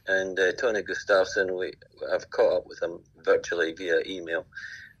 And Tony Gustafsson, I've caught up with him virtually via email,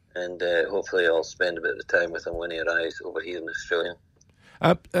 and hopefully I'll spend a bit of time with him when he arrives over here in Australia.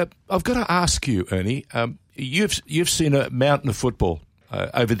 I've got to ask you, Ernie, you've seen a mountain of football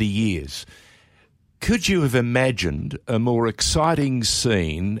over the years. Could you have imagined a more exciting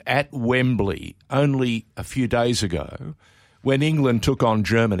scene at Wembley only a few days ago when England took on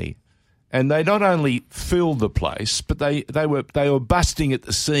Germany? And they not only filled the place, but they were busting at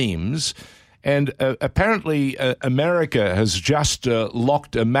the seams. And apparently America has just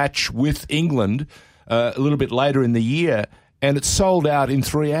locked a match with England a little bit later in the year, and it's sold out in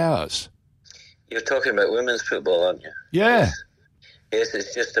 3 hours. You're talking about women's football, aren't you? Yeah. Yes,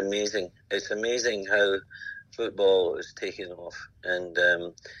 it's just amazing. It's amazing how football is taking off. And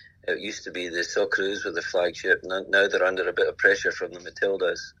it used to be the Socceroos with the flagship. Now they're under a bit of pressure from the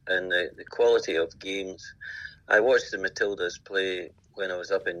Matildas. And the quality of games. I watched the Matildas play when I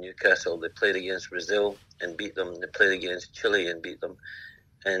was up in Newcastle. They played against Brazil and beat them. They played against Chile and beat them.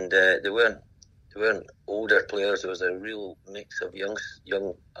 And they weren't older players. There was a real mix of young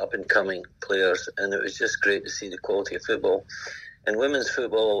up-and-coming players. And it was just great to see the quality of football. And women's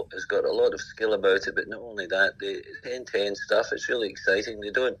football has got a lot of skill about it, but not only that, the end-to-end stuff, it's really exciting.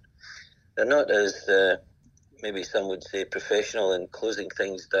 They're not as, maybe some would say, professional in closing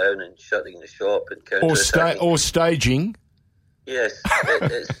things down and shutting the shop and counter-attacking. Or staging. Yes,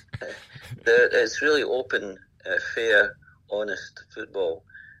 it's really open, fair, honest football.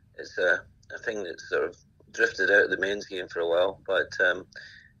 It's a thing that's sort of drifted out of the men's game for a while, but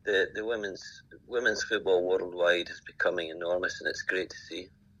the women's football worldwide is becoming enormous, and it's great to see.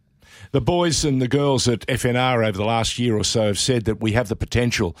 The boys and the girls at FNR over the last year or so have said that we have the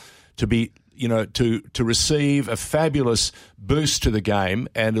potential to be, to receive a fabulous boost to the game,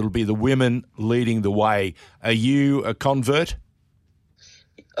 and it'll be the women leading the way. Are you a convert?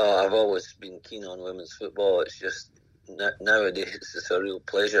 I've always been keen on women's football. It's just nowadays it's a real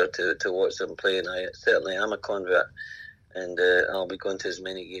pleasure to watch them play, and I certainly am a convert. And I'll be going to as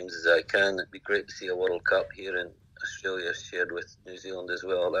many games as I can. It'd be great to see a World Cup here in Australia shared with New Zealand as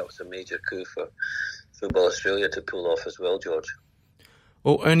well. That was a major coup for Football Australia to pull off as well, George.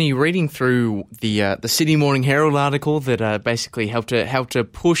 Well, Ernie, reading through the Sydney Morning Herald article that basically helped to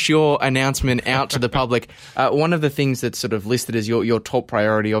push your announcement out to the public, one of the things that's sort of listed as your top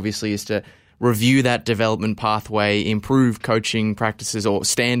priority, obviously, is to review that development pathway, improve coaching practices or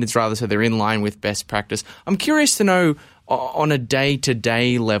standards rather, so they're in line with best practice. I'm curious to know on a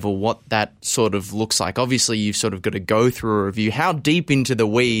day-to-day level what that sort of looks like. Obviously, you've sort of got to go through a review. How deep into the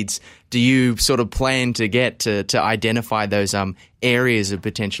weeds do you sort of plan to get to identify those areas of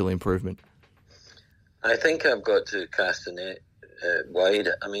potential improvement? I think I've got to cast the net wide.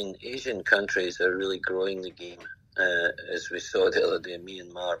 I mean, Asian countries are really growing the game. As we saw the other day,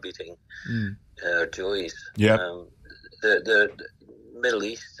 Myanmar beating Joey's. Yeah. The Middle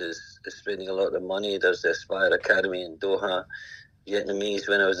East is spending a lot of money. There's the Aspire Academy in Doha. Vietnamese,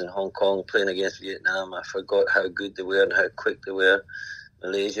 when I was in Hong Kong playing against Vietnam, I forgot how good they were and how quick they were.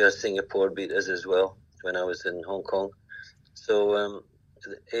 Malaysia, Singapore beat us as well when I was in Hong Kong. So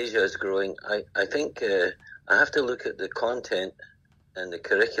Asia is growing. I think I have to look at the content and the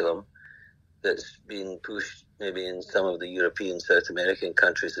curriculum that's being pushed maybe in some of the European, South American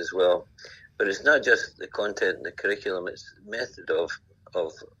countries as well. But it's not just the content and the curriculum, it's the method of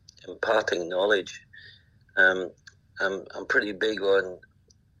imparting knowledge. I'm pretty big on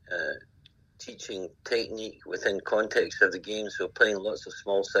teaching technique within context of the game, so playing lots of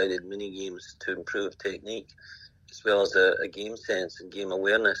small-sided mini-games to improve technique, as well as a game sense and game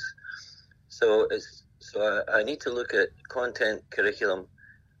awareness. So I need to look at content, curriculum,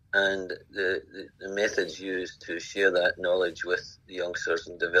 and the methods used to share that knowledge with the youngsters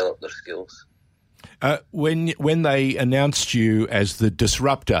and develop their skills. When they announced you as the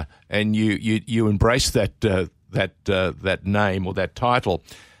disruptor and you embraced that name or that title,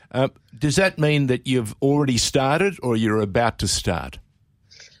 does that mean that you've already started or you're about to start?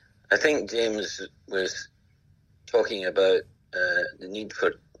 I think James was talking about the need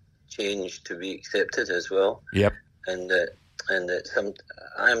for change to be accepted as well. Yep. And that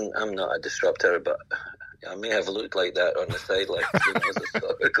I'm not a disruptor, but I may have looked like that on the sideline as a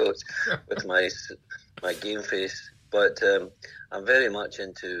soccer coach with my game face. But I'm very much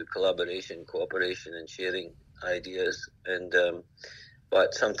into collaboration, cooperation, and sharing ideas. And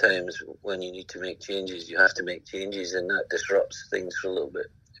But sometimes when you need to make changes, you have to make changes, and that disrupts things for a little bit.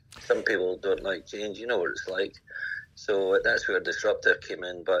 Some people don't like change. You know what it's like. So that's where Disruptor came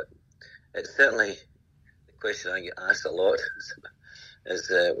in. But it's certainly the question I get asked a lot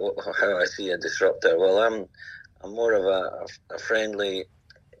is how I see a disruptor. Well, I'm more of a friendly,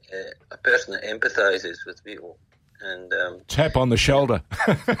 a person that empathises with people. And tap on the shoulder.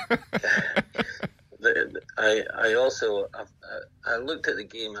 I also I looked at the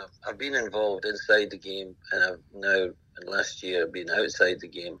game. I've been involved inside the game, and I've now last year been outside the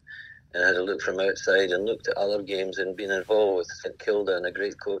game, and I had a look from outside and looked at other games and been involved with St Kilda and a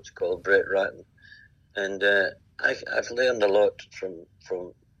great coach called Brett Ratton, and I've learned a lot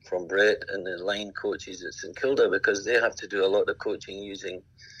from Brett and the line coaches at St Kilda, because they have to do a lot of coaching using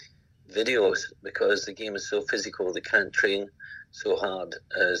videos, because the game is so physical. They can't train so hard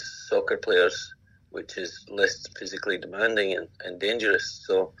as soccer players, which is less physically demanding and dangerous.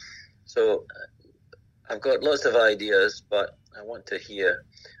 So I've got lots of ideas, but I want to hear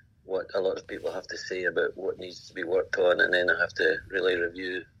what a lot of people have to say about what needs to be worked on, and then I have to really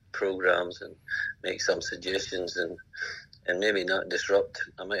review programs and make some suggestions and maybe not disrupt.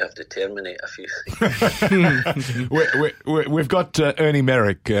 I might have to terminate a few things. We've got Ernie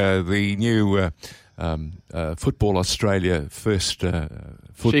Merrick, the new Football Australia first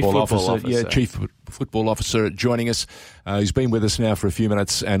football officer. Chief Football Officer, joining us. He's been with us now for a few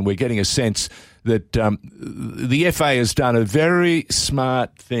minutes, and we're getting a sense that the FA has done a very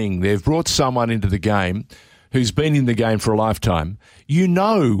smart thing. They've brought someone into the game who's been in the game for a lifetime. You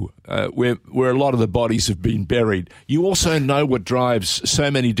know where a lot of the bodies have been buried. You also know what drives so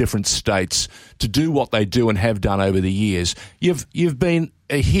many different states to do what they do and have done over the years. You've been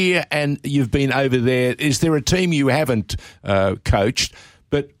here and you've been over there. Is there a team you haven't coached?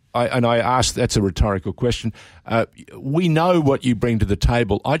 But I ask, that's a rhetorical question. We know what you bring to the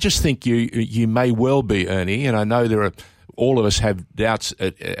table. I just think you may well be, Ernie, and I know all of us have doubts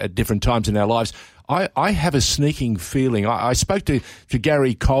at different times in our lives. I have a sneaking feeling. I spoke to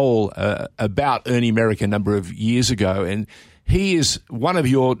Gary Cole about Ernie Merrick a number of years ago, and he is one of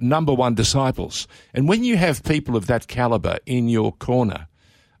your number one disciples. And when you have people of that caliber in your corner,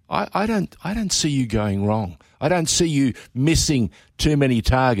 I don't see you going wrong. I don't see you missing too many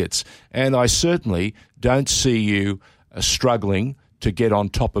targets, and I certainly don't see you struggling to get on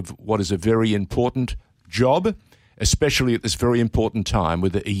top of what is a very important job, especially at this very important time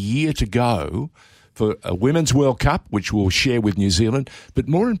with a year to go for a Women's World Cup, which we'll share with New Zealand, but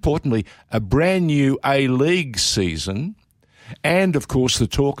more importantly, a brand new A-League season, and, of course, the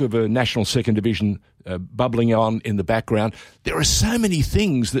talk of a National Second Division bubbling on in the background. There are so many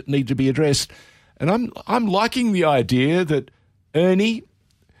things that need to be addressed, and I'm liking the idea that Ernie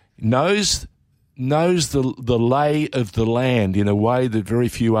knows the lay of the land in a way that very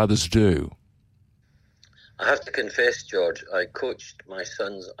few others do. I have to confess, George, I coached my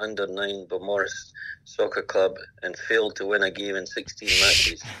son's under-9 Beaumaris Soccer Club and failed to win a game in 16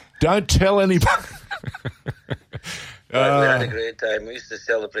 matches. Don't tell anybody. We had a great time. We used to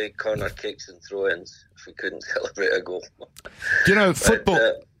celebrate corner kicks and throw-ins if we couldn't celebrate a goal. Do you know, football...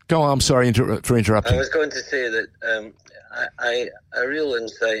 Go on, I'm sorry for interrupting. I was going to say that a real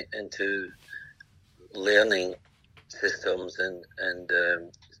insight into learning systems and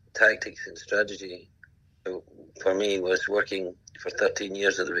tactics and strategy for me was working for 13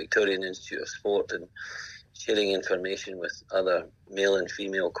 years at the Victorian Institute of Sport and sharing information with other male and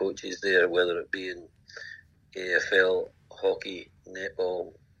female coaches there, whether it be in AFL, hockey,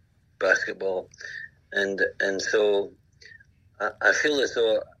 netball, basketball, and so I feel as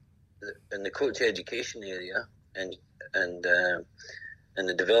though in the coach education area and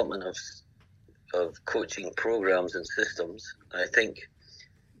the development of coaching programs and systems, I think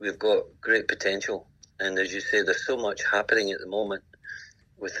we've got great potential. And as you say, there's so much happening at the moment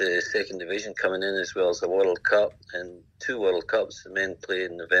with the second division coming in, as well as the World Cup and 2 World Cups. The men play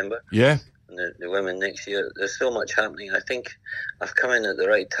in November. Yeah. And the women next year. There's so much happening. I think I've come in at the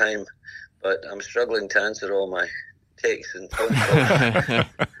right time, but I'm struggling to answer all my texts and phone calls.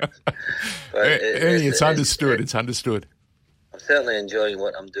 It's understood. It's understood. I'm certainly enjoying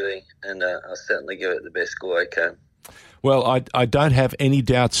what I'm doing, and I'll certainly give it the best go I can. Well, I don't have any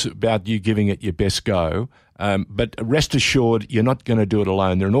doubts about you giving it your best go, but rest assured you're not going to do it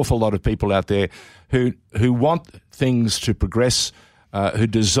alone. There are an awful lot of people out there who want things to progress, who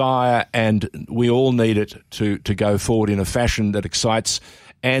desire, and we all need it to go forward in a fashion that excites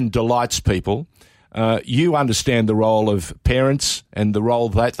and delights people. You understand the role of parents and the role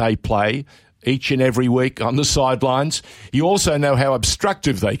that they play each and every week on the sidelines. You also know how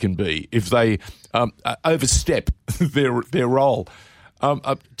obstructive they can be if they overstep their role.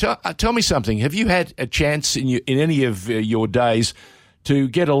 Tell me something. Have you had a chance in any of your days to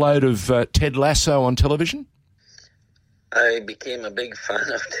get a load of Ted Lasso on television? I became a big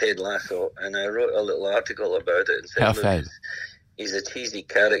fan of Ted Lasso, and I wrote a little article about it. And said, how fab? He's a cheesy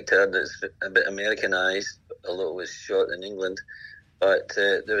character that's a bit Americanized, although it was shot in England. But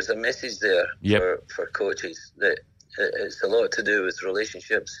there's a message there for coaches that it's a lot to do with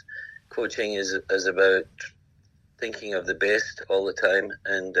relationships. Coaching is about thinking of the best all the time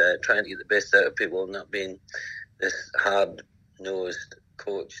and trying to get the best out of people, not being this hard-nosed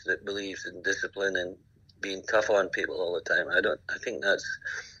coach that believes in discipline and being tough on people all the time. I think that's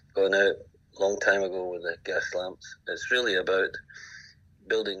gone out a long time ago with the gas lamps. It's really about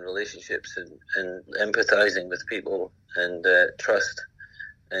building relationships and empathizing with people and trust.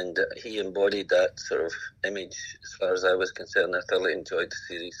 And he embodied that sort of image as far as I was concerned. I thoroughly enjoyed the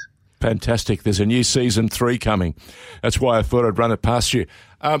series. Fantastic. There's a new season 3 coming. That's why I thought I'd run it past you.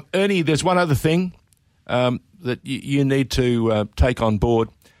 Ernie, there's one other thing that you need to take on board,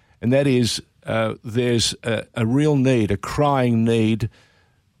 and that is there's a real need, a crying need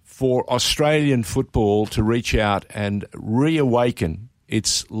for Australian football to reach out and reawaken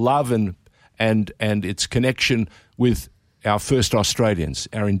its love and its connection with our first Australians,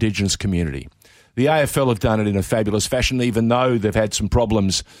 our Indigenous community. The AFL have done it in a fabulous fashion, even though they've had some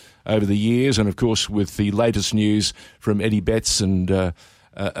problems over the years, and of course with the latest news from Eddie Betts and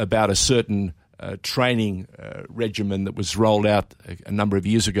about a certain training regimen that was rolled out a number of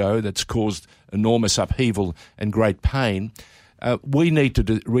years ago that's caused enormous upheaval and great pain. We need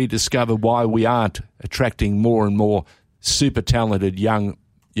to rediscover why we aren't attracting more and more super talented young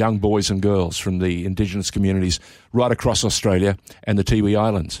boys and girls from the Indigenous communities right across Australia and the Tiwi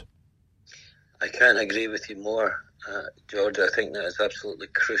Islands. I can't agree with you more, George. I think that is absolutely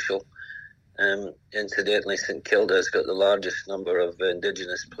crucial. Incidentally, St Kilda has got the largest number of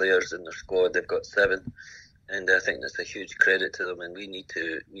Indigenous players in their squad. They've got 7, and I think that's a huge credit to them. And we need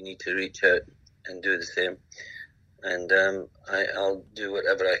to reach out and do the same. And I'll do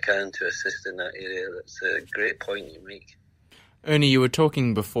whatever I can to assist in that area. That's a great point you make. Ernie, you were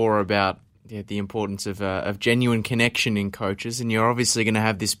talking before about the importance of genuine connection in coaches, and you're obviously going to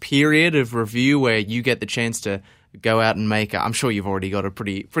have this period of review where you get the chance to go out and make. I'm sure you've already got a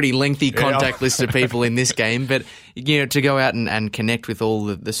pretty lengthy contact list of people in this game, but to go out and connect with all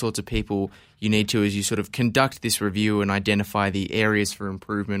the sorts of people you need to as you sort of conduct this review and identify the areas for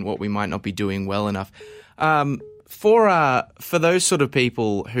improvement, what we might not be doing well enough. For those sort of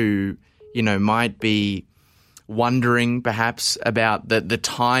people who might be wondering perhaps about the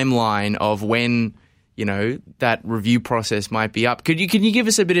timeline of when that review process might be up. Can you give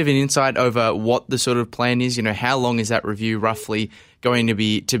us a bit of an insight over what the sort of plan is? How long is that review roughly going to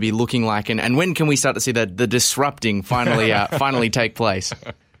be looking like, and when can we start to see the disrupting finally take place?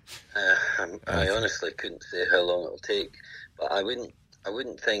 I honestly couldn't say how long it will take, but I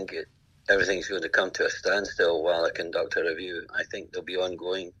wouldn't think everything's going to come to a standstill while I conduct a review. I think there'll be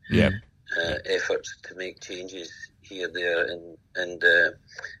ongoing efforts to make changes here, there, and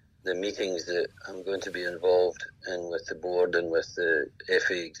the meetings that I'm going to be involved in with the board and with the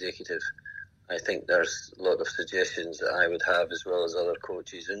FA executive. I think there's a lot of suggestions that I would have as well as other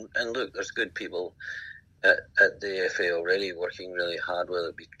coaches. And look, there's good people at the FA already working really hard, whether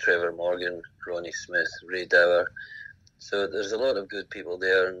it be Trevor Morgan, Ronnie Smith, Ray Dower. So there's a lot of good people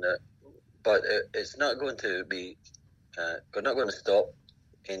there, but it's not going to be. We're not going to stop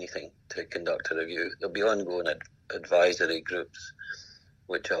anything to conduct a review. There'll be ongoing advisory groups,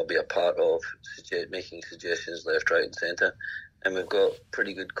 which I'll be a part of, making suggestions left, right and centre. And we've got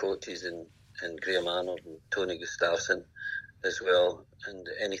pretty good coaches in Graham Arnold and Tony Gustafsson as well. And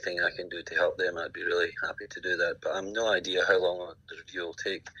anything I can do to help them, I'd be really happy to do that. But I have no idea how long the review will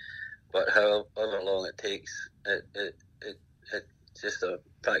take. But however long it takes, it's just a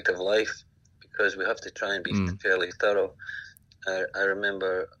fact of life, because we have to try and be fairly thorough. I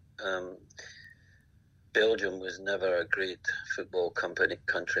remember Belgium was never a great football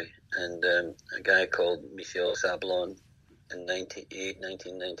country, and a guy called Michel Sablon in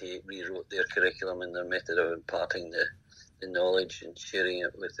 1998 rewrote their curriculum and their method of imparting the knowledge and sharing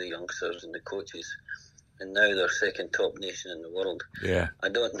it with the youngsters and the coaches. And now they're second top nation in the world. Yeah. I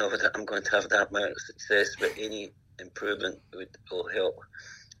don't know that I'm going to have that amount of success, but any improvement will help,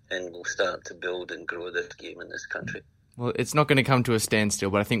 and we'll start to build and grow this game in this country. Well, it's not going to come to a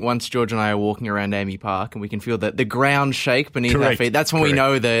standstill, but I think once George and I are walking around Amy Park and we can feel the ground shake beneath our feet, that's when we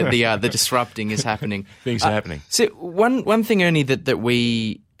know the disrupting is happening. Things are happening. So one thing, Ernie, that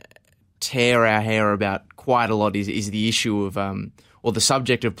we tear our hair about quite a lot is the issue of or the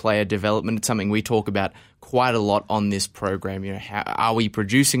subject of player development. It's something we talk about quite a lot on this program. How are we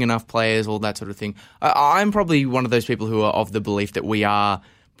producing enough players, all that sort of thing. I'm probably one of those people who are of the belief that we are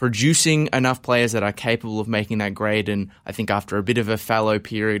producing enough players that are capable of making that grade, and I think after a bit of a fallow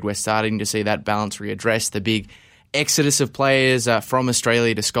period, we're starting to see that balance readdressed. The big exodus of players from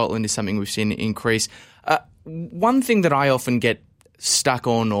Australia to Scotland is something we've seen increase. One thing that I often get stuck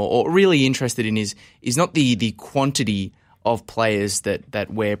on or really interested in is not the quantity of players that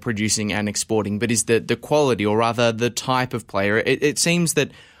we're producing and exporting, but is the quality, or rather the type of player. It seems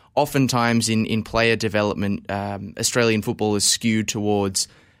that oftentimes in player development, Australian football is skewed towards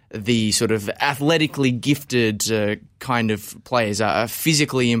the sort of athletically gifted kind of players, a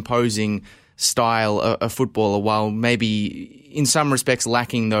physically imposing style of footballer, while maybe in some respects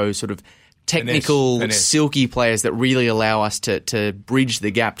lacking those sort of technical, silky players that really allow us to bridge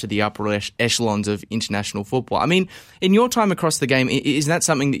the gap to the upper echelons of international football. I mean, in your time across the game, is that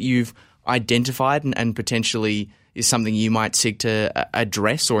something that you've identified and potentially is something you might seek to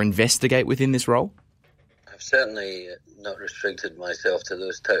address or investigate within this role? I've certainly not restricted myself to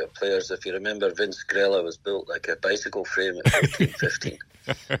those type of players. If you remember, Vince Grella was built like a bicycle frame at 14, 15.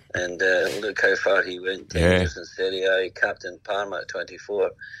 And look how far he went. 10 years in Serie A, captain Parma at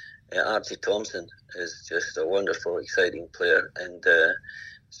 24. Archie Thompson is just a wonderful, exciting player. And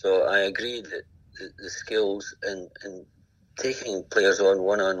so I agree that the skills and taking players on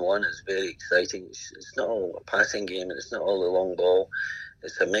one-on-one is very exciting. It's not all a passing game and it's not all the long ball.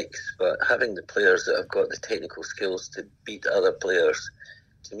 It's a mix, but having the players that have got the technical skills to beat other players,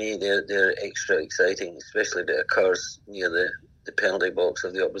 to me, they're extra exciting, especially if it occurs near the penalty box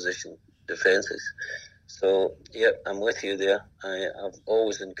of the opposition defences. So, yep, I'm with you there. I've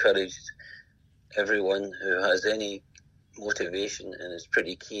always encouraged everyone who has any motivation and is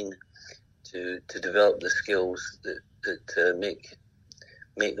pretty keen to develop the skills that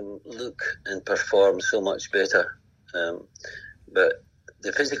make them look and perform so much better. But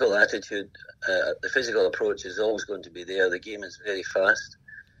the physical attitude, the physical approach is always going to be there. The game is very fast.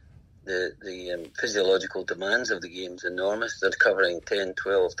 The physiological demands of the game is enormous. They're covering 10,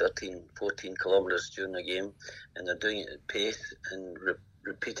 12, 13, 14 kilometres during a game, and they're doing it at pace and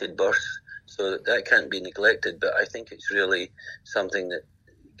repeated bursts. So that can't be neglected, but I think it's really something that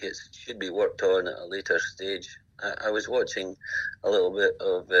should be worked on at a later stage. I was watching a little bit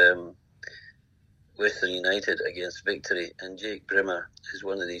of Western United against Victory, and Jake Brimmer is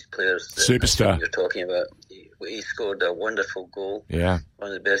one of these players that superstar you're talking about. He scored a wonderful goal. Yeah,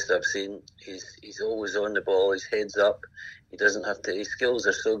 one of the best I've seen. He's always on the ball. His head's up. He doesn't have to. His skills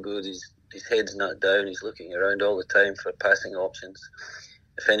are so good. His head's not down. He's looking around all the time for passing options.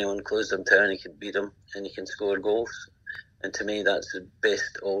 If anyone closed him down, he can beat him and he can score goals. And to me, that's the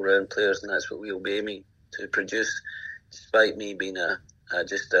best all-round players, and that's what we'll be aiming to produce. Despite me being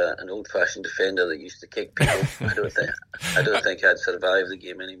just an old-fashioned defender that used to kick people, I don't think I'd survive the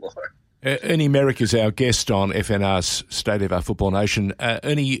game anymore. Ernie Merrick is our guest on FNR's State of Our Football Nation.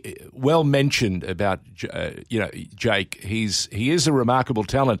 Ernie, well mentioned about Jake. He is a remarkable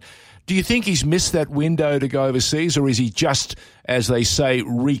talent. Do you think he's missed that window to go overseas, or is he just, as they say,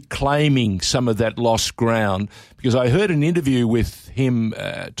 reclaiming some of that lost ground? Because I heard an interview with him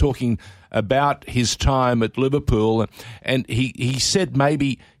talking about his time at Liverpool, and he said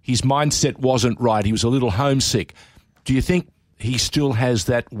maybe his mindset wasn't right. He was a little homesick. Do you think he still has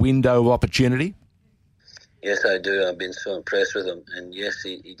that window of opportunity? Yes, I do. I've been so impressed with him. And yes,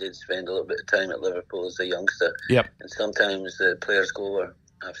 he did spend a little bit of time at Liverpool as a youngster. Yep. And sometimes the players go over.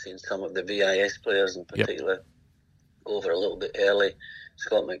 I've seen some of the VIS players in particular go over a little bit early.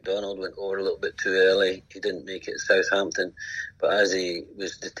 Scott McDonald went over a little bit too early. He didn't make it at Southampton. But as he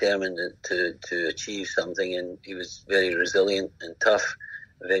was determined to achieve something, and he was very resilient and tough,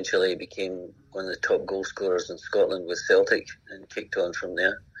 eventually he became one of the top goal scorers in Scotland with Celtic and kicked on from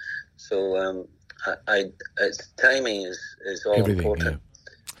there. So timing is all important. Yeah.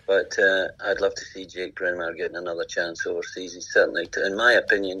 But I'd love to see Jake Brimmer getting another chance overseas. He's certainly, in my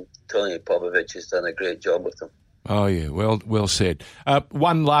opinion, Tony Popovic has done a great job with him. Oh, yeah, well said.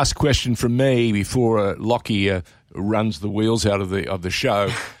 One last question from me before Lockie runs the wheels out of the show.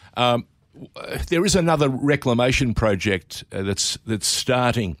 There is another reclamation project that's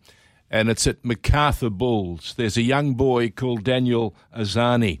starting, and it's at Macarthur Bulls. There's a young boy called Daniel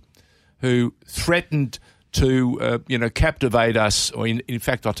Azani who threatened to captivate us, or in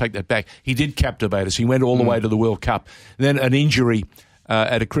fact, I'll take that back. He did captivate us. He went all the way to the World Cup. Then an injury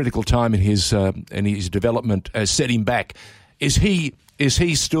at a critical time in his development set him back. Is he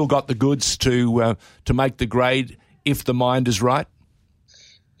still got the goods to make the grade if the mind is right?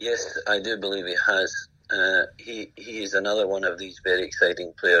 Yes, I do believe he has. he is another one of these very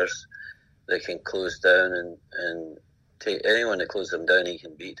exciting players that can close down and take anyone that closes them down he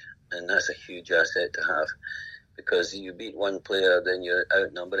can beat, and that's a huge asset to have, because you beat one player, then you're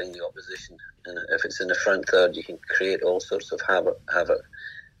outnumbering the opposition, and if it's in the front third, you can create all sorts of havoc.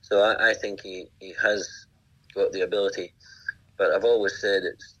 So I think he has got the ability, but I've always said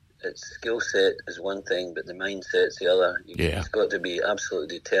its skill set is one thing, but the mindset's the other. He's got to be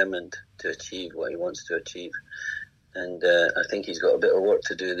absolutely determined to achieve what he wants to achieve, and I think he's got a bit of work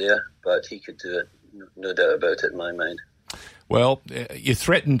to do there, but he could do it, no doubt about it in my mind. Well, you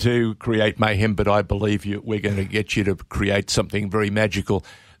threatened to create mayhem, but I believe we're going to get you to create something very magical.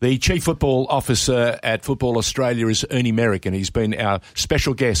 The Chief Football Officer at Football Australia is Ernie Merrick, and he's been our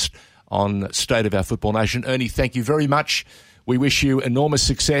special guest on State of Our Football Nation. Ernie, thank you very much. We wish you enormous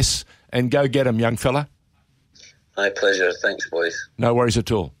success, and go get 'em, young fella. My pleasure. Thanks, boys. No worries at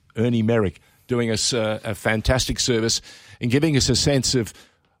all. Ernie Merrick doing us a fantastic service and giving us a sense of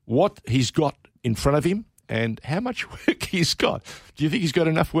what he's got in front of him and how much work he's got. Do you think he's got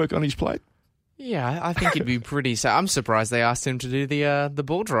enough work on his plate? Yeah, I think he'd be pretty. I'm surprised they asked him to do the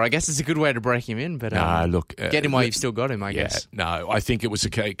ball draw. I guess it's a good way to break him in, but get him while you've still got him, I guess. No, I think it was a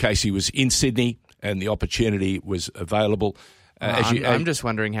case he was in Sydney and the opportunity was available. I'm just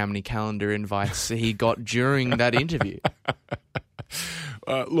wondering how many calendar invites he got during that interview.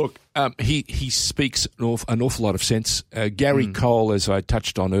 He speaks an awful lot of sense. Gary Cole, as I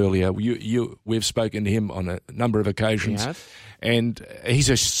touched on earlier, we've spoken to him on a number of occasions, and he's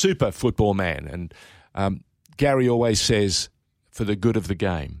a super football man. And Gary always says, for the good of the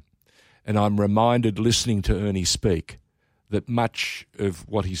game. And I'm reminded, listening to Ernie speak, that much of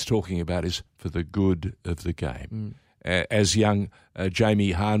what he's talking about is for the good of the game. As young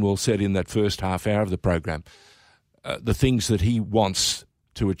Jamie Harnwell said in that first half hour of the program, the things that he wants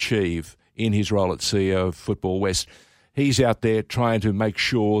to achieve in his role at CEO of Football West, he's out there trying to make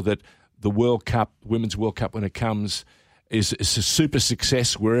sure that the World Cup, Women's World Cup, when it comes, is a super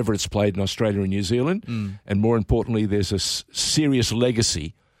success wherever it's played in Australia and New Zealand. And more importantly, there's a serious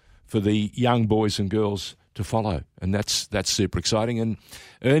legacy for the young boys and girls to follow, and that's super exciting. And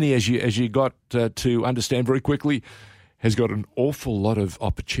Ernie, as you got to understand very quickly, has got an awful lot of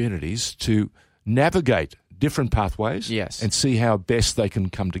opportunities to navigate different pathways, and see how best they can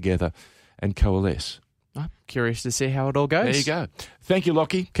come together and coalesce. I'm curious to see how it all goes. There you go. Thank you,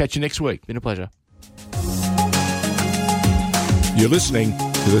 Lockie. Catch you next week. Been a pleasure. You're listening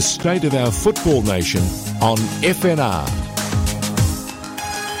to the State of Our Football Nation on FNR.